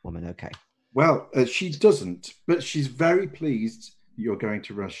Palisade woman. Okay. Well, she doesn't, but she's very pleased you're going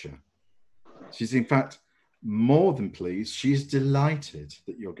to Russia. She's in fact more than pleased. She's delighted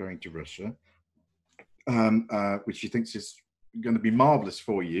that you're going to Russia, which she thinks is going to be marvelous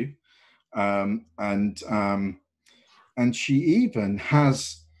for you. And she even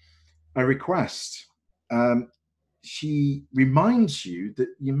has a request. She reminds you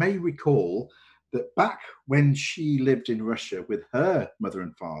that you may recall that back when she lived in Russia with her mother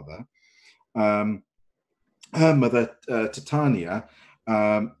and father, her mother, Titania,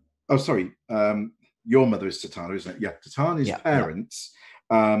 your mother is Titania, isn't it? Yeah, Titania's parents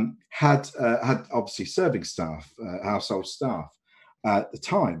had obviously serving staff, household staff at the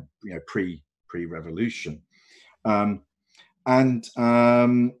time, pre-revolution, and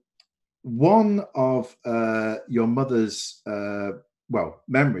one of your mother's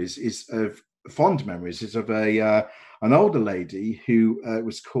memories is of fond memories is of an older lady who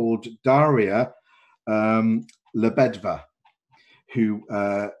was called Daria Lebedeva, who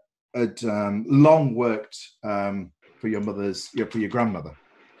had long worked for your grandmother,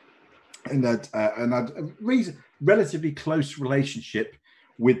 and had a relatively close relationship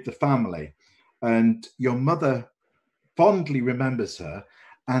with the family. And your mother fondly remembers her,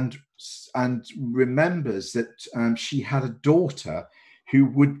 and remembers that she had a daughter who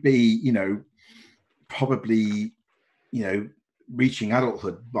would be, probably, reaching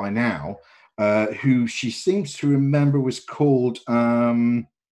adulthood by now, who she seems to remember was called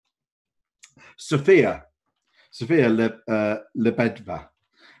Sophia Lebedeva.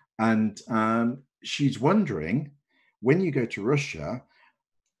 And she's wondering, when you go to Russia,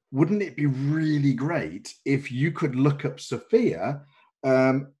 wouldn't it be really great if you could look up Sophia,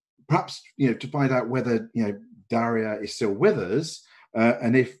 perhaps, to find out whether, Daria is still with us,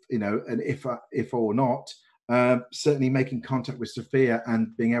 and if or not, certainly making contact with Sophia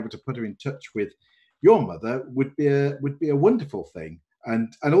and being able to put her in touch with your mother would be a wonderful thing,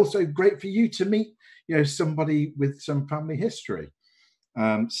 and also great for you to meet, somebody with some family history.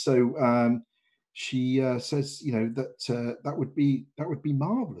 She says, that would be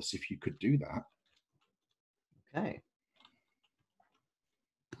marvelous if you could do that. Okay.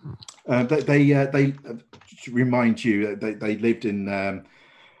 They remind you that they lived in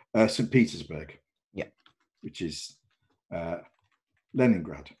St. Petersburg, which is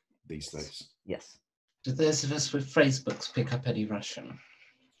Leningrad these days. Yes. Do those of us with phrase books pick up any Russian?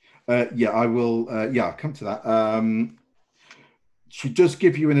 I will. I'll come to that. She does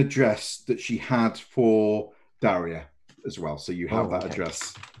give you an address that she had for Daria as well, so you have that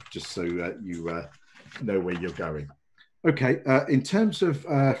address, just so you know where you're going. Okay. In terms of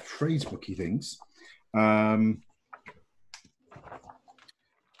phrase booky things, right.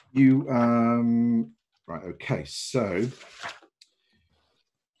 Okay. So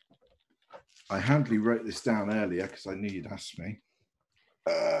I handily wrote this down earlier because I knew you'd ask me.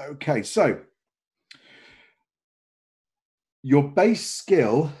 Okay, so your base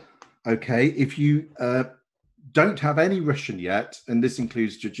skill, okay, if you don't have any Russian yet, and this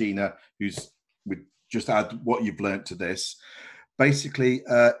includes Georgina, would just add what you've learned to this. Basically,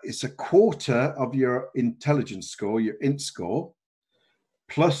 it's a quarter of your intelligence score, your int score,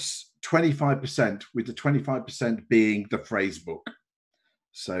 plus 25%, with the 25% being the phrase book.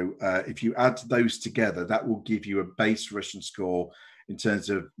 So if you add those together, that will give you a base Russian score in terms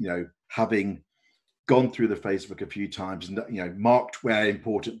of, having gone through the phrase book a few times and, marked where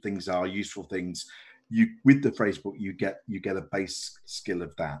important things are, useful things. With the phrase book, you get a base skill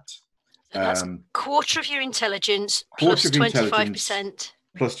of that. So that's quarter of your intelligence plus 25%.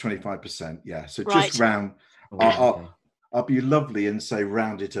 Plus 25%, yeah. So right. Just round. I'll be lovely and say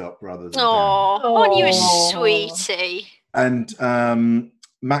round it up rather than down. Aren't you a sweetie? And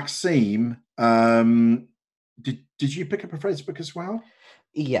Maxime, did you pick up a phrase book as well?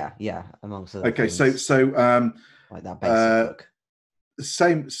 Yeah, amongst other okay, things. So like that basic book.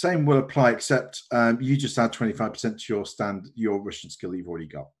 Same will apply, except you just add 25% to your Russian skill you've already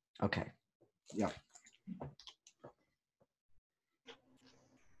got. Okay. Yeah.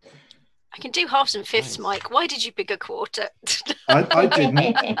 I can do halves and fifths, nice. Mike. Why did you pick a quarter? I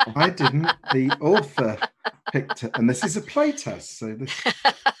didn't. The author picked it, and this is a play test, so that's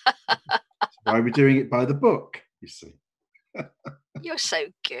why we're doing it by the book, you see. You're so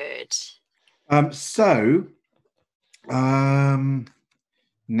good.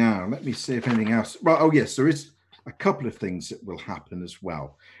 Now let me see if anything else. Well, yes, there is a couple of things that will happen as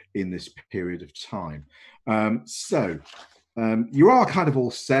well in this period of time. You are kind of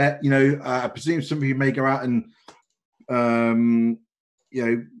all set. I presume some of you may go out and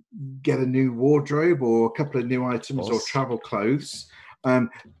get a new wardrobe or a couple of new items or travel clothes.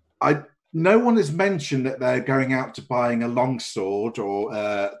 No one has mentioned that they're going out to buying a longsword or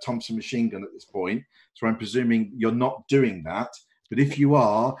a Thompson machine gun at this point. So I'm presuming you're not doing that. But if you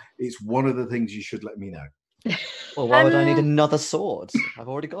are, it's one of the things you should let me know. Well, why would I need another sword? I've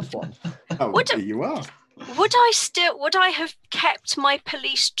already got one. There you are. Would I have kept my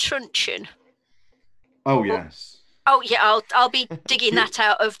police truncheon? Oh yes. Oh yeah, I'll be digging that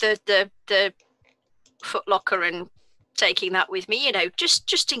out of the Foot Locker and taking that with me,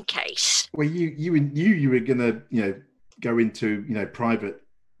 just in case. Well, you were gonna, go into, private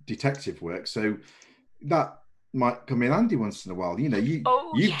detective work, so that might come in handy once in a while. You know,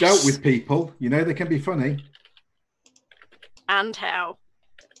 Oh, you've yes. dealt with people. You know they can be funny. And how?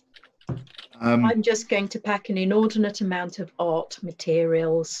 I'm just going to pack an inordinate amount of art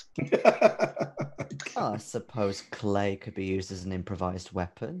materials. Oh, I suppose clay could be used as an improvised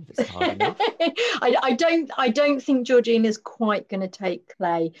weapon if it's hard enough. I don't think Georgina's quite going to take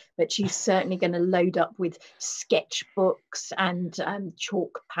clay, but she's certainly going to load up with sketchbooks and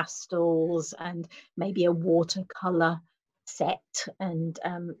chalk pastels and maybe a watercolor set and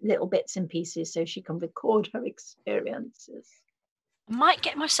little bits and pieces so she can record her experiences. I might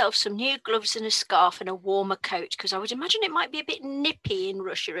get myself some new gloves and a scarf and a warmer coat, because I would imagine it might be a bit nippy in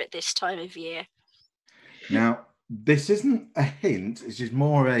Russia at this time of year. Now, this isn't a hint. This is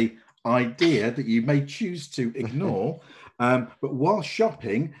more a idea that you may choose to ignore. But while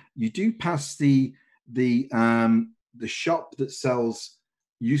shopping, you do pass the shop that sells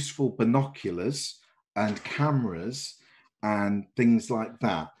useful binoculars and cameras and things like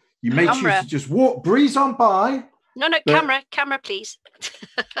that. You may choose to just breeze on by. No, camera, please.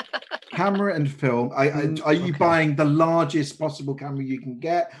 Camera and film. Are you buying the largest possible camera you can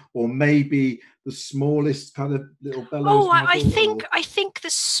get, or maybe the smallest kind of little bellows? I think the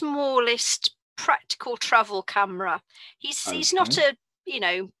smallest practical travel camera. He's not a,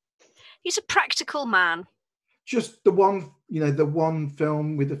 he's a practical man. Just the one, the one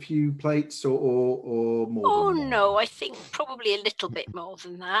film with a few plates, or more. Oh no, I think probably a little bit more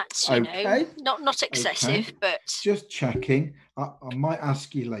than that. Not excessive, but just checking. I might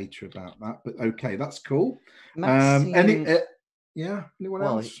ask you later about that, but okay, that's cool. Maxime, anyone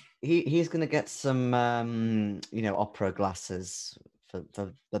else? He's going to get some, opera glasses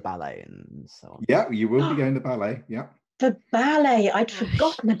for the ballet and so on. Yeah, you will be going to ballet. Yeah. The ballet, I'd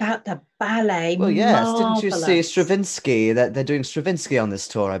forgotten about the ballet. Well, yes, didn't you see Stravinsky? They're doing Stravinsky on this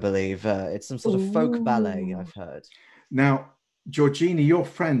tour, I believe. It's some sort of folk ballet, I've heard. Now, Georgina, your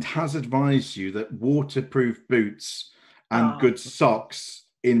friend has advised you that waterproof boots and good socks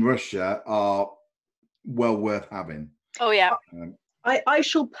in Russia are well worth having. Oh, yeah. I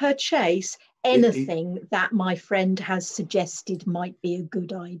shall purchase anything that my friend has suggested might be a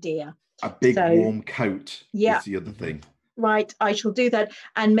good idea. A big warm coat is the other thing. Right, I shall do that.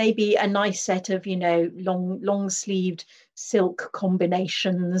 And maybe a nice set of, long-sleeved silk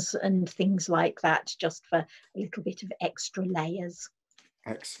combinations and things like that, just for a little bit of extra layers.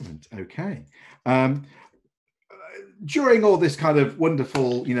 Excellent. Okay. During all this kind of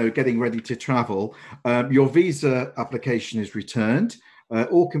wonderful, getting ready to travel, your visa application is returned.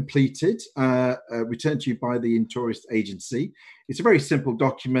 All completed, returned to you by the in-tourist agency. It's a very simple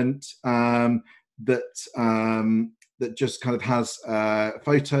document that just kind of has a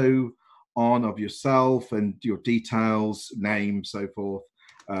photo on of yourself and your details, name, so forth,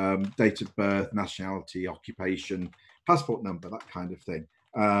 date of birth, nationality, occupation, passport number, that kind of thing.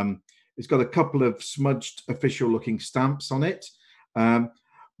 It's got a couple of smudged official-looking stamps on it,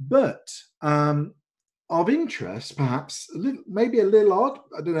 but of interest, perhaps, maybe a little odd,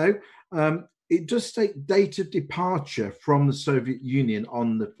 I don't know. It does state date of departure from the Soviet Union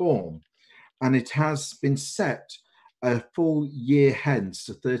on the form, and it has been set a full year hence,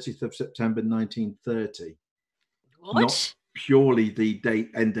 the 30th of September 1930. What? Not purely the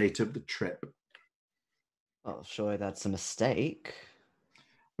end date of the trip. Well, surely that's a mistake.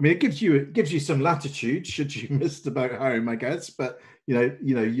 I mean, it gives you some latitude should you miss the boat home, I guess. But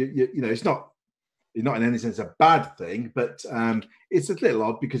it's not in any sense a bad thing, but it's a little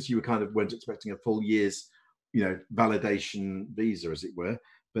odd because you weren't expecting a full year's, validation visa, as it were.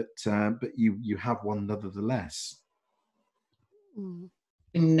 But you have one nevertheless.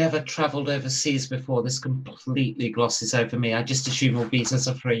 Never travelled overseas before. This completely glosses over me. I just assume all visas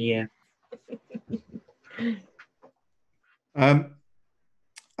are for a year. And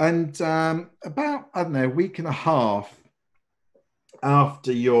about, I don't know, a week and a half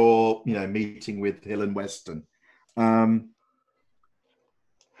after your, meeting with Hill and Weston,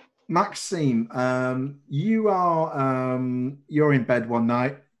 Maxime, you're in bed one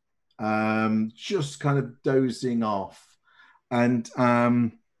night, just kind of dozing off, and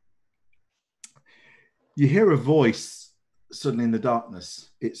you hear a voice suddenly in the darkness.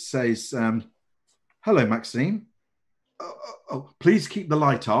 It says, "Hello, Maxime. Please keep the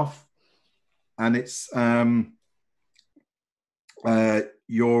light off." And it's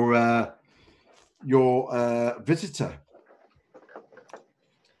your visitor.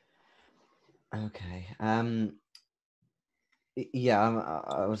 Okay. I've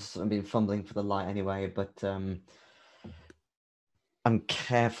been fumbling for the light anyway, but I'm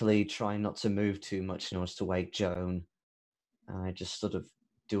carefully trying not to move too much in order to wake Joan. I just sort of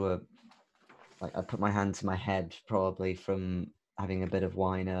do a like I put my hand to my head, probably from having a bit of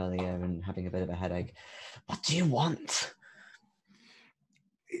wine earlier and having a bit of a headache. What do you want?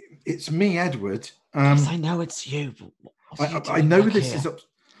 It's me, Edward. Yes, I know it's you. I know this is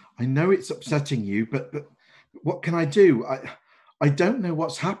I know it's upsetting you, but what can I do? I don't know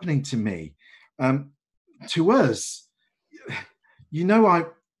what's happening to me. To us, you know, I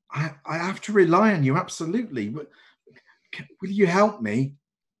have to rely on you absolutely. But will you help me?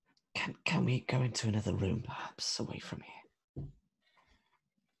 Can we go into another room, perhaps, away from here?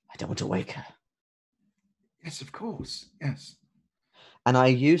 I don't want to wake her. Yes, of course. Yes. And I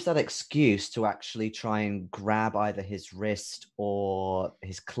use that excuse to actually try and grab either his wrist or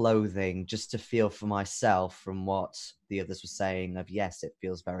his clothing, just to feel for myself from what the others were saying of, yes, it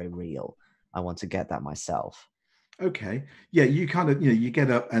feels very real. I want to get that myself. Okay. Yeah, you kind of, you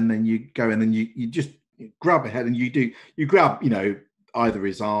get up and then you go and then you just grab a head and you grab, either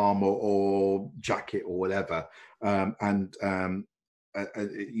his arm or jacket or whatever. It's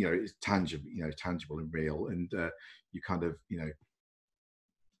tangible and real. And you kind of,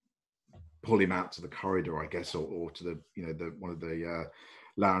 pull him out to the corridor, I guess, or to the one of the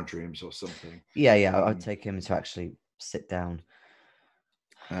lounge rooms or something. Yeah, I'd take him to actually sit down.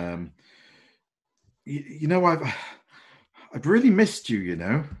 I've really missed you.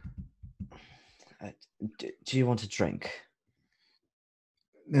 Do you want a drink?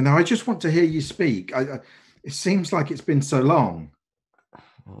 No, I just want to hear you speak. It seems like it's been so long.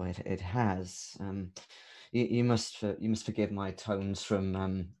 Oh, it has. You must forgive my tones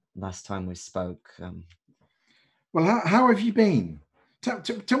from last time we spoke. Well, how have you been?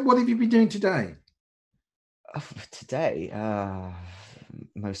 What have you been doing today? Oh, today,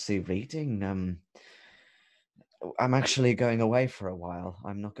 mostly reading. I'm actually going away for a while.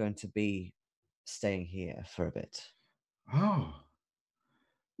 I'm not going to be staying here for a bit. Oh,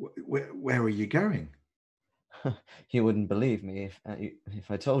 where are you going? You wouldn't believe me if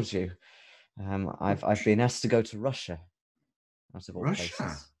I told you. I've been asked to go to Russia, out of all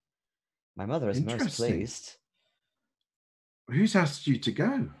places. My mother is most pleased. Who's asked you to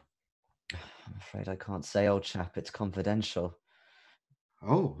go? I'm afraid I can't say, old chap. It's confidential.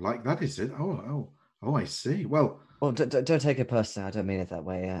 Oh, like that, is it? Oh, I see. Well, don't take it personally. I don't mean it that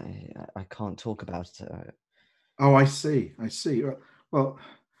way. I can't talk about it. Oh, I see. Well,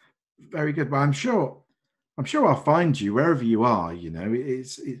 very good. But I'm sure I'll find you wherever you are.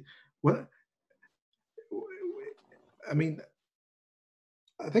 I mean,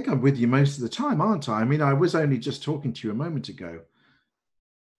 I think I'm with you most of the time, aren't I? I mean, I was only just talking to you a moment ago.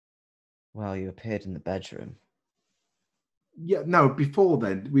 Well, you appeared in the bedroom. Yeah, no, before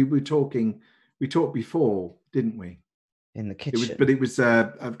then. We were talking. We talked before, didn't we? In the kitchen. It was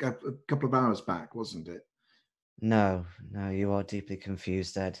a couple of hours back, wasn't it? No, you are deeply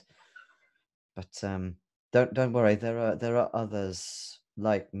confused, Ed. But don't worry. There are others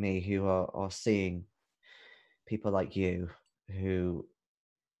like me who are seeing people like you who,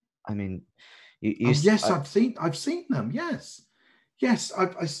 I mean, yes, I've seen them. Yes, I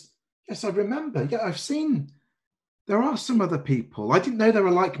remember. Yeah, I've seen. There are some other people. I didn't know they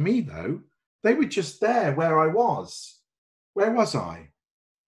were like me though. They were just there where I was. Where was I?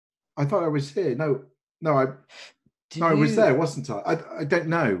 I thought I was here. No, I was there, wasn't I? I don't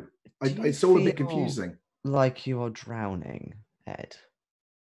know. It's all a bit confusing. Like you are drowning, Ed.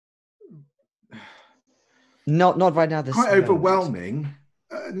 Not right now. This quite overwhelming.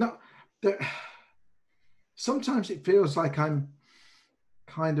 Sometimes it feels like I'm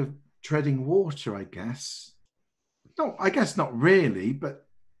kind of treading water. I guess. No, I guess not really, but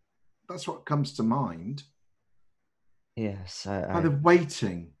that's what comes to mind. Yes, kind of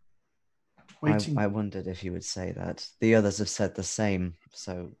waiting. I wondered if you would say that. The others have said the same,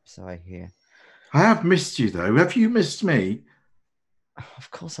 so I hear. I have missed you, though. Have you missed me?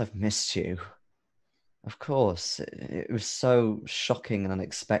 Of course I've missed you. Of course. It was so shocking and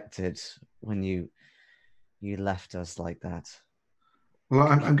unexpected when you left us like that. Well,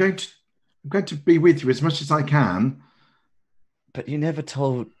 I'm going to be with you as much as I can. But you never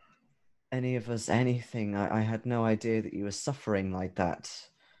told any of us anything. I had no idea that you were suffering like that.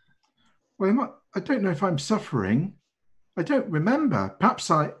 Well, I don't know if I'm suffering. I don't remember.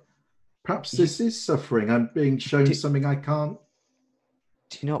 Perhaps this is suffering. I'm being shown something I can't.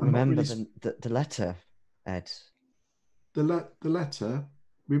 Do you not remember the letter, Ed? The letter?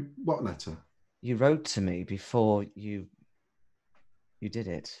 What letter? You wrote to me before you did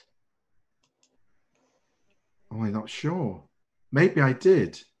it. Oh, I'm not sure. Maybe I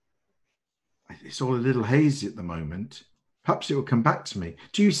did. It's all a little hazy at the moment. Perhaps it will come back to me.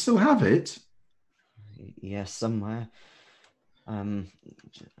 Do you still have it? Yes, somewhere.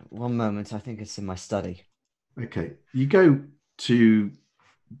 One moment. I think it's in my study. Okay, you go to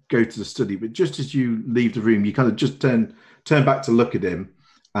the study, but just as you leave the room, you kind of just turn back to look at him,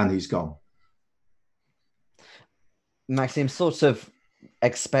 and he's gone. Maxime sort of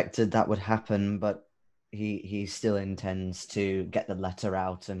expected that would happen, but he still intends to get the letter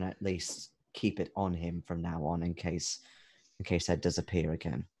out and at least keep it on him from now on in case that does appear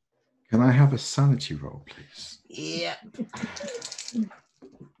again. Can I have a sanity roll, please? Yeah.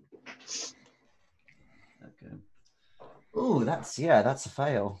 Okay. Oh, that's a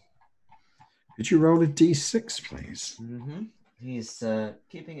fail. Could you roll a d6, please? Mm-hmm. He's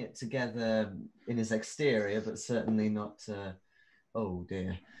keeping it together in his exterior, but certainly not. Oh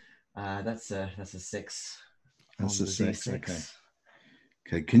dear, that's a 6. That's a 6. D6. Okay.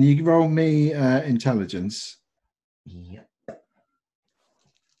 Okay. Can you roll me intelligence? Yep.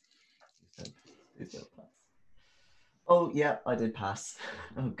 Oh yeah, I did pass.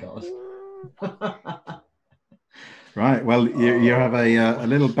 Oh god. Right. Well, you have a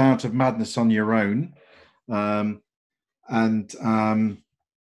little bout of madness on your own, and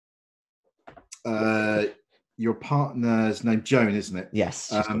your partner's named Joan, isn't it? Yes,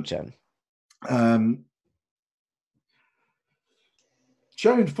 she's called Joan.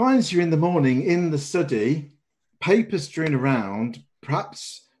 Joan finds you in the morning in the study, papers strewn around.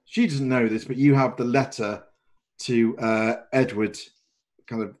 Perhaps she doesn't know this, but you have the letter to Edward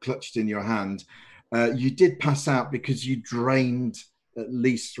kind of clutched in your hand. You did pass out because you drained at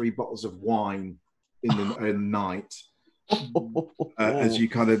least 3 bottles of wine in the night. As you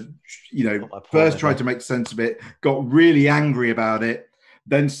kind of, first tried to make sense of it, got really angry about it,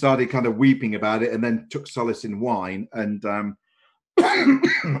 then started kind of weeping about it, and then took solace in wine and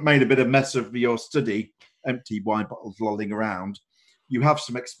made a bit of mess of your study, empty wine bottles lolling around. You have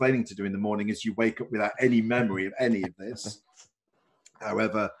some explaining to do in the morning as you wake up without any memory of any of this.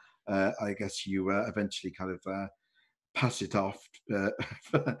 However, I guess you eventually kind of pass it off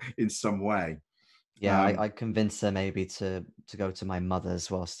in some way. Yeah, I convinced her maybe to go to my mother's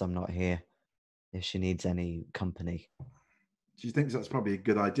whilst I'm not here, if she needs any company. Do you think that's probably a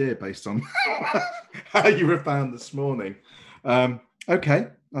good idea based on how you were found this morning? Okay,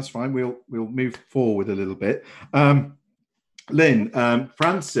 that's fine. We'll move forward a little bit. Lynne,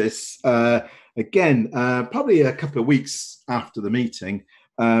 Francis, again, probably a couple of weeks after the meeting,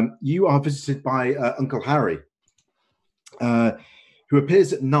 you are visited by Uncle Harry, who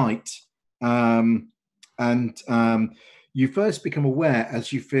appears at night, and you first become aware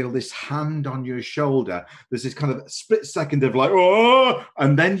as you feel this hand on your shoulder. There's this kind of split second of like, oh,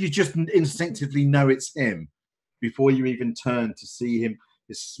 and then you just instinctively know it's him before you even turn to see him,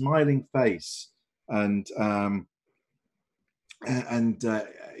 his smiling face, and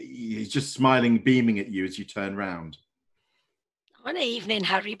he's just smiling, beaming at you as you turn round. Good evening,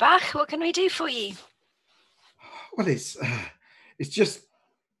 Harry Bach. What can we do for you? Well, it's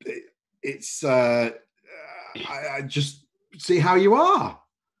I just see how you are.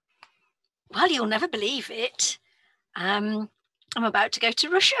 Well, you'll never believe it. I'm about to go to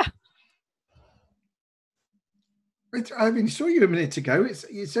Russia. I mean, I saw you a minute ago.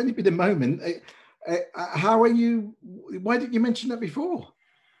 It's only been a moment. How are you? Why didn't you mention that before?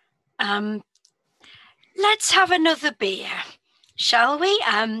 Let's have another beer, shall we?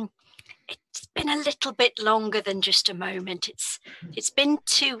 It's been a little bit longer than just a moment. It's been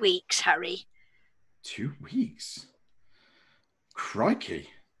 2 weeks, Harry. 2 weeks? Crikey.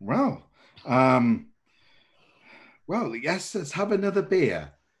 Well, yes, let's have another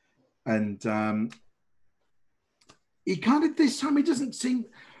beer. And he kind of, this time he doesn't seem,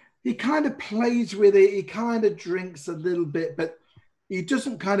 he kind of plays with it. He kind of drinks a little bit, but he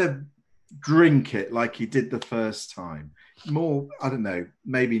doesn't kind of drink it like he did the first time. More, I don't know,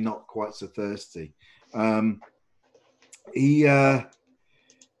 maybe not quite so thirsty. He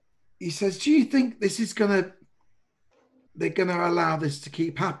says, do you think this is they're gonna allow this to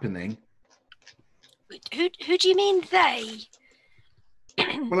keep happening? Who do you mean they?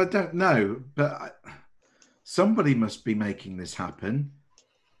 Well, I don't know, but somebody must be making this happen.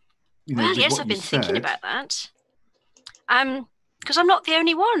 Well, yes, I've been thinking about that. Because I'm not the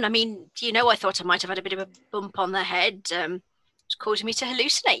only one. I mean, I thought I might have had a bit of a bump on the head. It's causing me to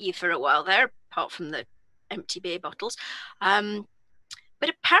hallucinate you for a while there, apart from the empty beer bottles. But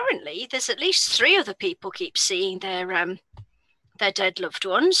apparently there's at least 3 other people keep seeing their dead loved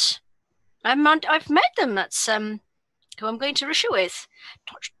ones. And I've met them. That's who I'm going to Russia with.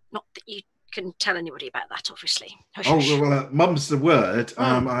 Not that you can tell anybody about that, obviously. Hush, hush. Well, mum's the word.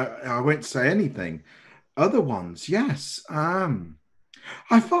 I won't say anything. Other ones, yes.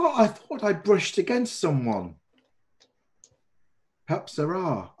 I thought I brushed against someone. Perhaps there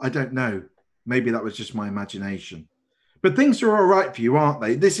are. I don't know. Maybe that was just my imagination. But things are all right for you, aren't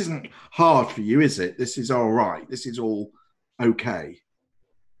they? This isn't hard for you, is it? This is all right. This is all okay.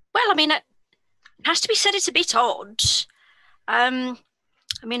 Well, I mean, it has to be said it's a bit odd. I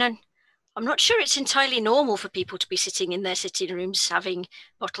mean, I'm not sure it's entirely normal for people to be sitting in their sitting rooms having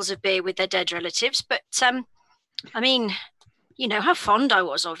bottles of beer with their dead relatives. But, I mean, you know how fond I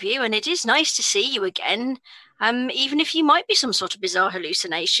was of you, and it is nice to see you again, even if you might be some sort of bizarre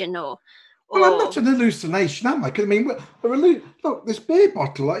hallucination or... Well, I'm not an hallucination, am I? I mean, look, this beer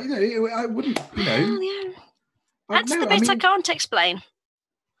bottle, like, you know, I wouldn't, you know. Well, yeah. That's the bit I can't explain.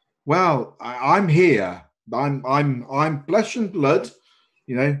 Well, I'm here. I'm flesh and blood.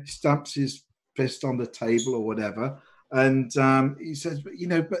 You know, he stamps his fist on the table or whatever, and he says, "But you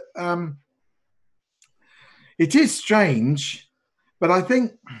know, but it is strange, but I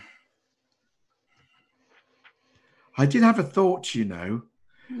think I did have a thought. You know,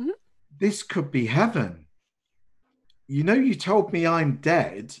 this could be heaven. You know, you told me I'm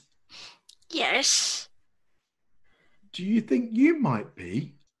dead. Yes. Do you think you might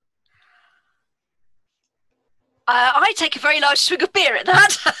be?" I take a very large swig of beer at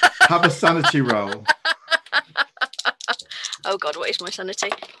that. Have a sanity roll. Oh, God, what is my sanity?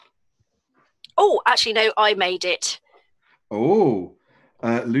 Oh, actually, no, I made it. Oh,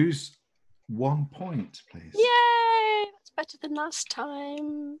 lose 1 point, please. Yay! That's better than last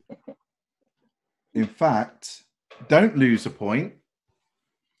time. In fact, don't lose a point.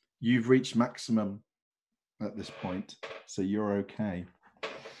 You've reached maximum at this point, so you're okay.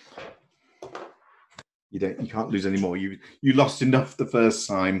 You can't lose any more. You lost enough the first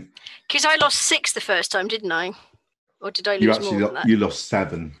time. Because I lost 6 the first time, didn't I? Or did I lose more than that? You lost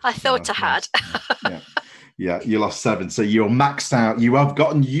 7. I thought I had. Yeah, you lost 7. So you're maxed out. You have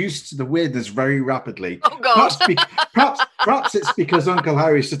gotten used to the weirdness very rapidly. Oh, God. Perhaps it's because Uncle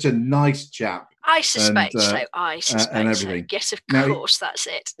Harry is such a nice chap. I suspect so. I suspect and everything. So. Yes, of course, that's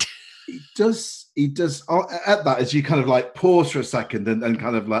it. He does at that, as you kind of like pause for a second and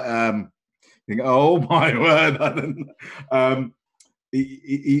kind of like think, oh my word.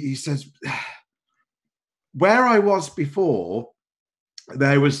 He says, where I was before,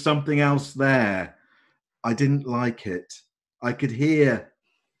 there was something else there. I didn't like it. I could hear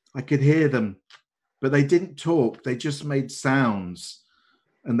them, but they didn't talk. They just made sounds,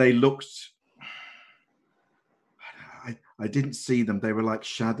 and they looked. I didn't see them. They were like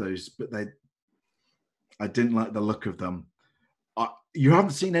shadows, but I didn't like the look of them. You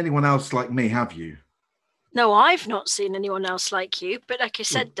haven't seen anyone else like me, have you? No, I've not seen anyone else like you. But like I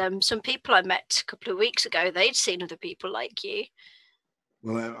said, some people I met a couple of weeks ago, they'd seen other people like you.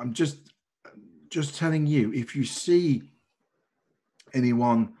 Well, I'm just telling you, if you see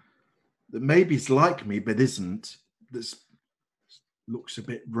anyone that maybe is like me but isn't, that looks a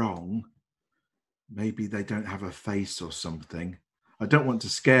bit wrong, maybe they don't have a face or something. I don't want to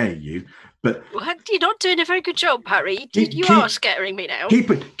scare you, but what? You're not doing a very good job, Harry. You are scaring me now.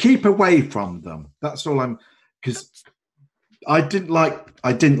 Keep away from them. That's all because I didn't like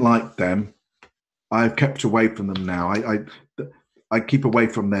them. I've kept away from them now. I keep away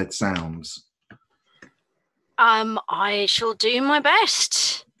from their sounds. I shall do my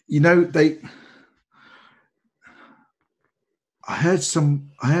best. You know,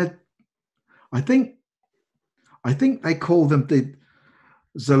 I think they call them the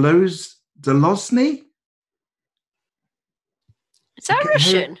Zalosny. Is that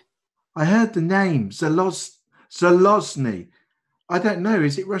Russian? I heard the name Zalosny. I don't know.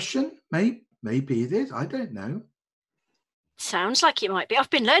 Is it Russian? Maybe it is. I don't know. Sounds like it might be. I've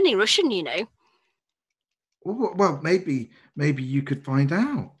been learning Russian, you know. Well, maybe you could find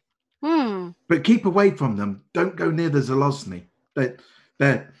out. But keep away from them. Don't go near the Zalosny. They're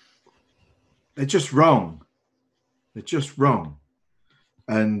just wrong. They're just wrong.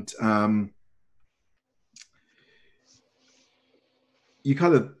 And you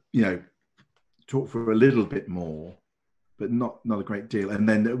kind of, talk for a little bit more, but not a great deal. And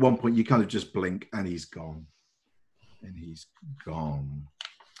then at one point you kind of just blink and he's gone.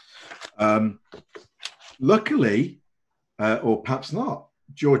 Luckily, or perhaps not,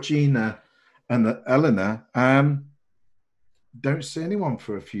 Georgina and Eleanor don't see anyone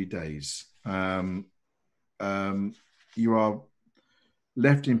for a few days. You are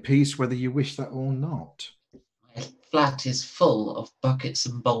left in peace whether you wish that or not. My flat is full of buckets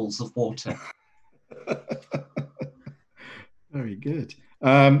and bowls of water. Very good.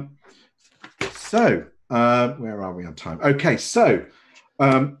 So where are we on time? Okay, so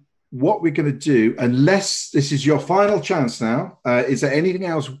what we're going to do, unless this is your final chance now, is there anything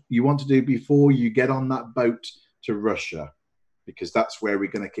else you want to do before you get on that boat to Russia? because that's where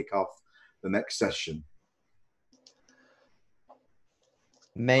we're going to kick off the next session.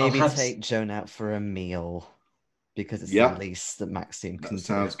 Maybe take Joan out for a meal, because it's the least that Maxime can do. That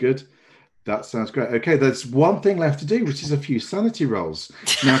sounds good. That sounds great. Okay, there's one thing left to do, which is a few sanity rolls.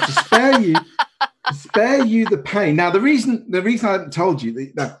 Now, to spare you the pain. Now, the reason I haven't told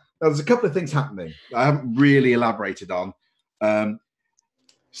you that there's a couple of things happening I haven't really elaborated on.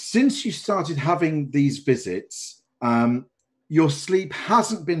 Since you started having these visits, your sleep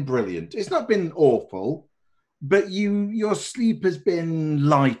hasn't been brilliant. It's not been awful, but your sleep has been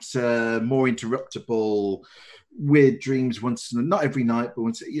lighter, more interruptible, weird dreams once, not every night, but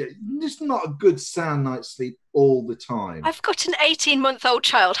once. Just not a good sound night's sleep all the time. I've got an 18-month-old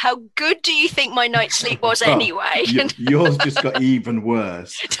child. How good do you think my night's sleep was anyway? Yours just got even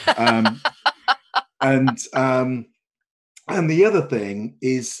worse. And the other thing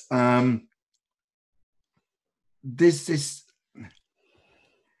is, there's this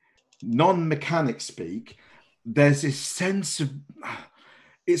non-mechanic speak. There's this sense of,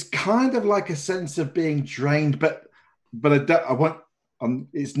 it's kind of like a sense of being drained, but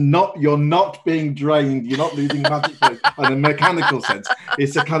it's not, you're not being drained. You're not losing magic points in a mechanical sense.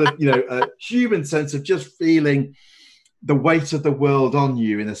 It's a kind of, a human sense of just feeling the weight of the world on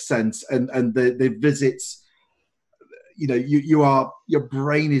you, in a sense, and the visits, your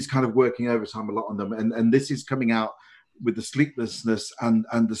brain is kind of working overtime a lot on them, and this is coming out with the sleeplessness and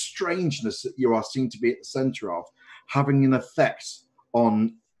the strangeness that you are seen to be at the center of, having an effect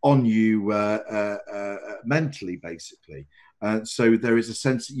on you mentally, basically. So there is a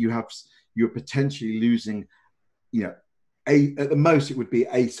sense that you're potentially losing, at the most it would be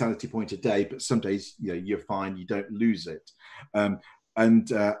a sanity point a day, but some days you're fine, you don't lose it.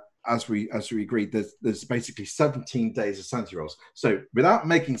 As we agreed, there's basically 17 days of sanity rolls. So without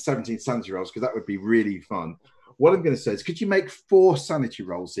making 17 sanity rolls, because that would be really fun, what I'm going to say is, could you make 4 sanity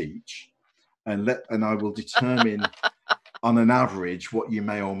rolls each, and I will determine on an average what you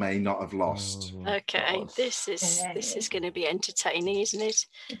may or may not have lost. Okay, God. This is going to be entertaining, isn't it?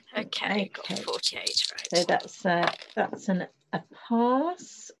 Okay, got 48. Right. So that's a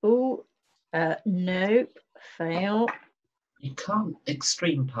pass. Oh, nope, fail. You can't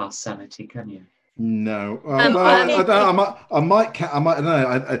extreme pass sanity, can you? No. I might.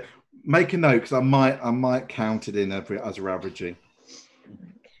 Make a note, because I might count it in as we're averaging.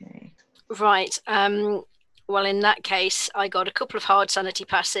 Okay. Right. Well, in that case, I got a couple of hard sanity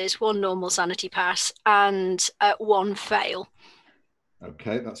passes, 1 normal sanity pass, and 1 fail.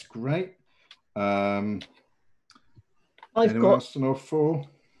 Okay, that's great. I've anyone got else to know 4?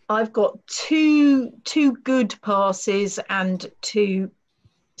 I've got two good passes and 2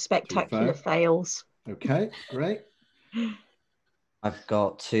 spectacular fails. Okay, great. I've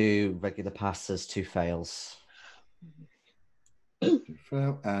got 2 regular passes, 2 fails. 2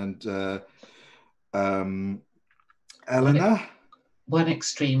 fail. And Eleanor? 1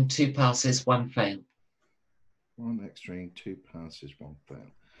 extreme, 2 passes, 1 fail. 1 extreme, 2 passes, 1 fail.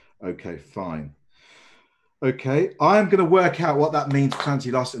 Okay, fine. Okay, I'm going to work out what that means for sanity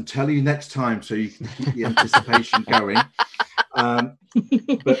loss and tell you next time, so you can keep the anticipation going.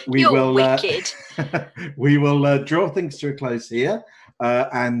 But we will wicked. We will draw things to a close here,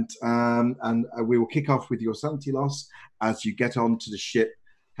 and we will kick off with your sanity loss as you get onto the ship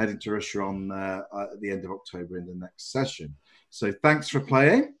heading to Russia on at the end of October in the next session. So thanks for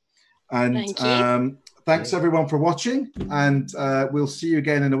playing, and thanks everyone for watching, and we'll see you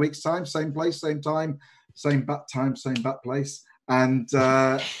again in a week's time, same place, same time, same bat time, same bat place, and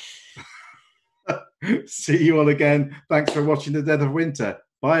see you all again. Thanks for watching The Dead of Winter.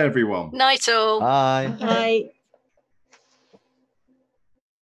 Bye, everyone. Night all. Bye. Bye.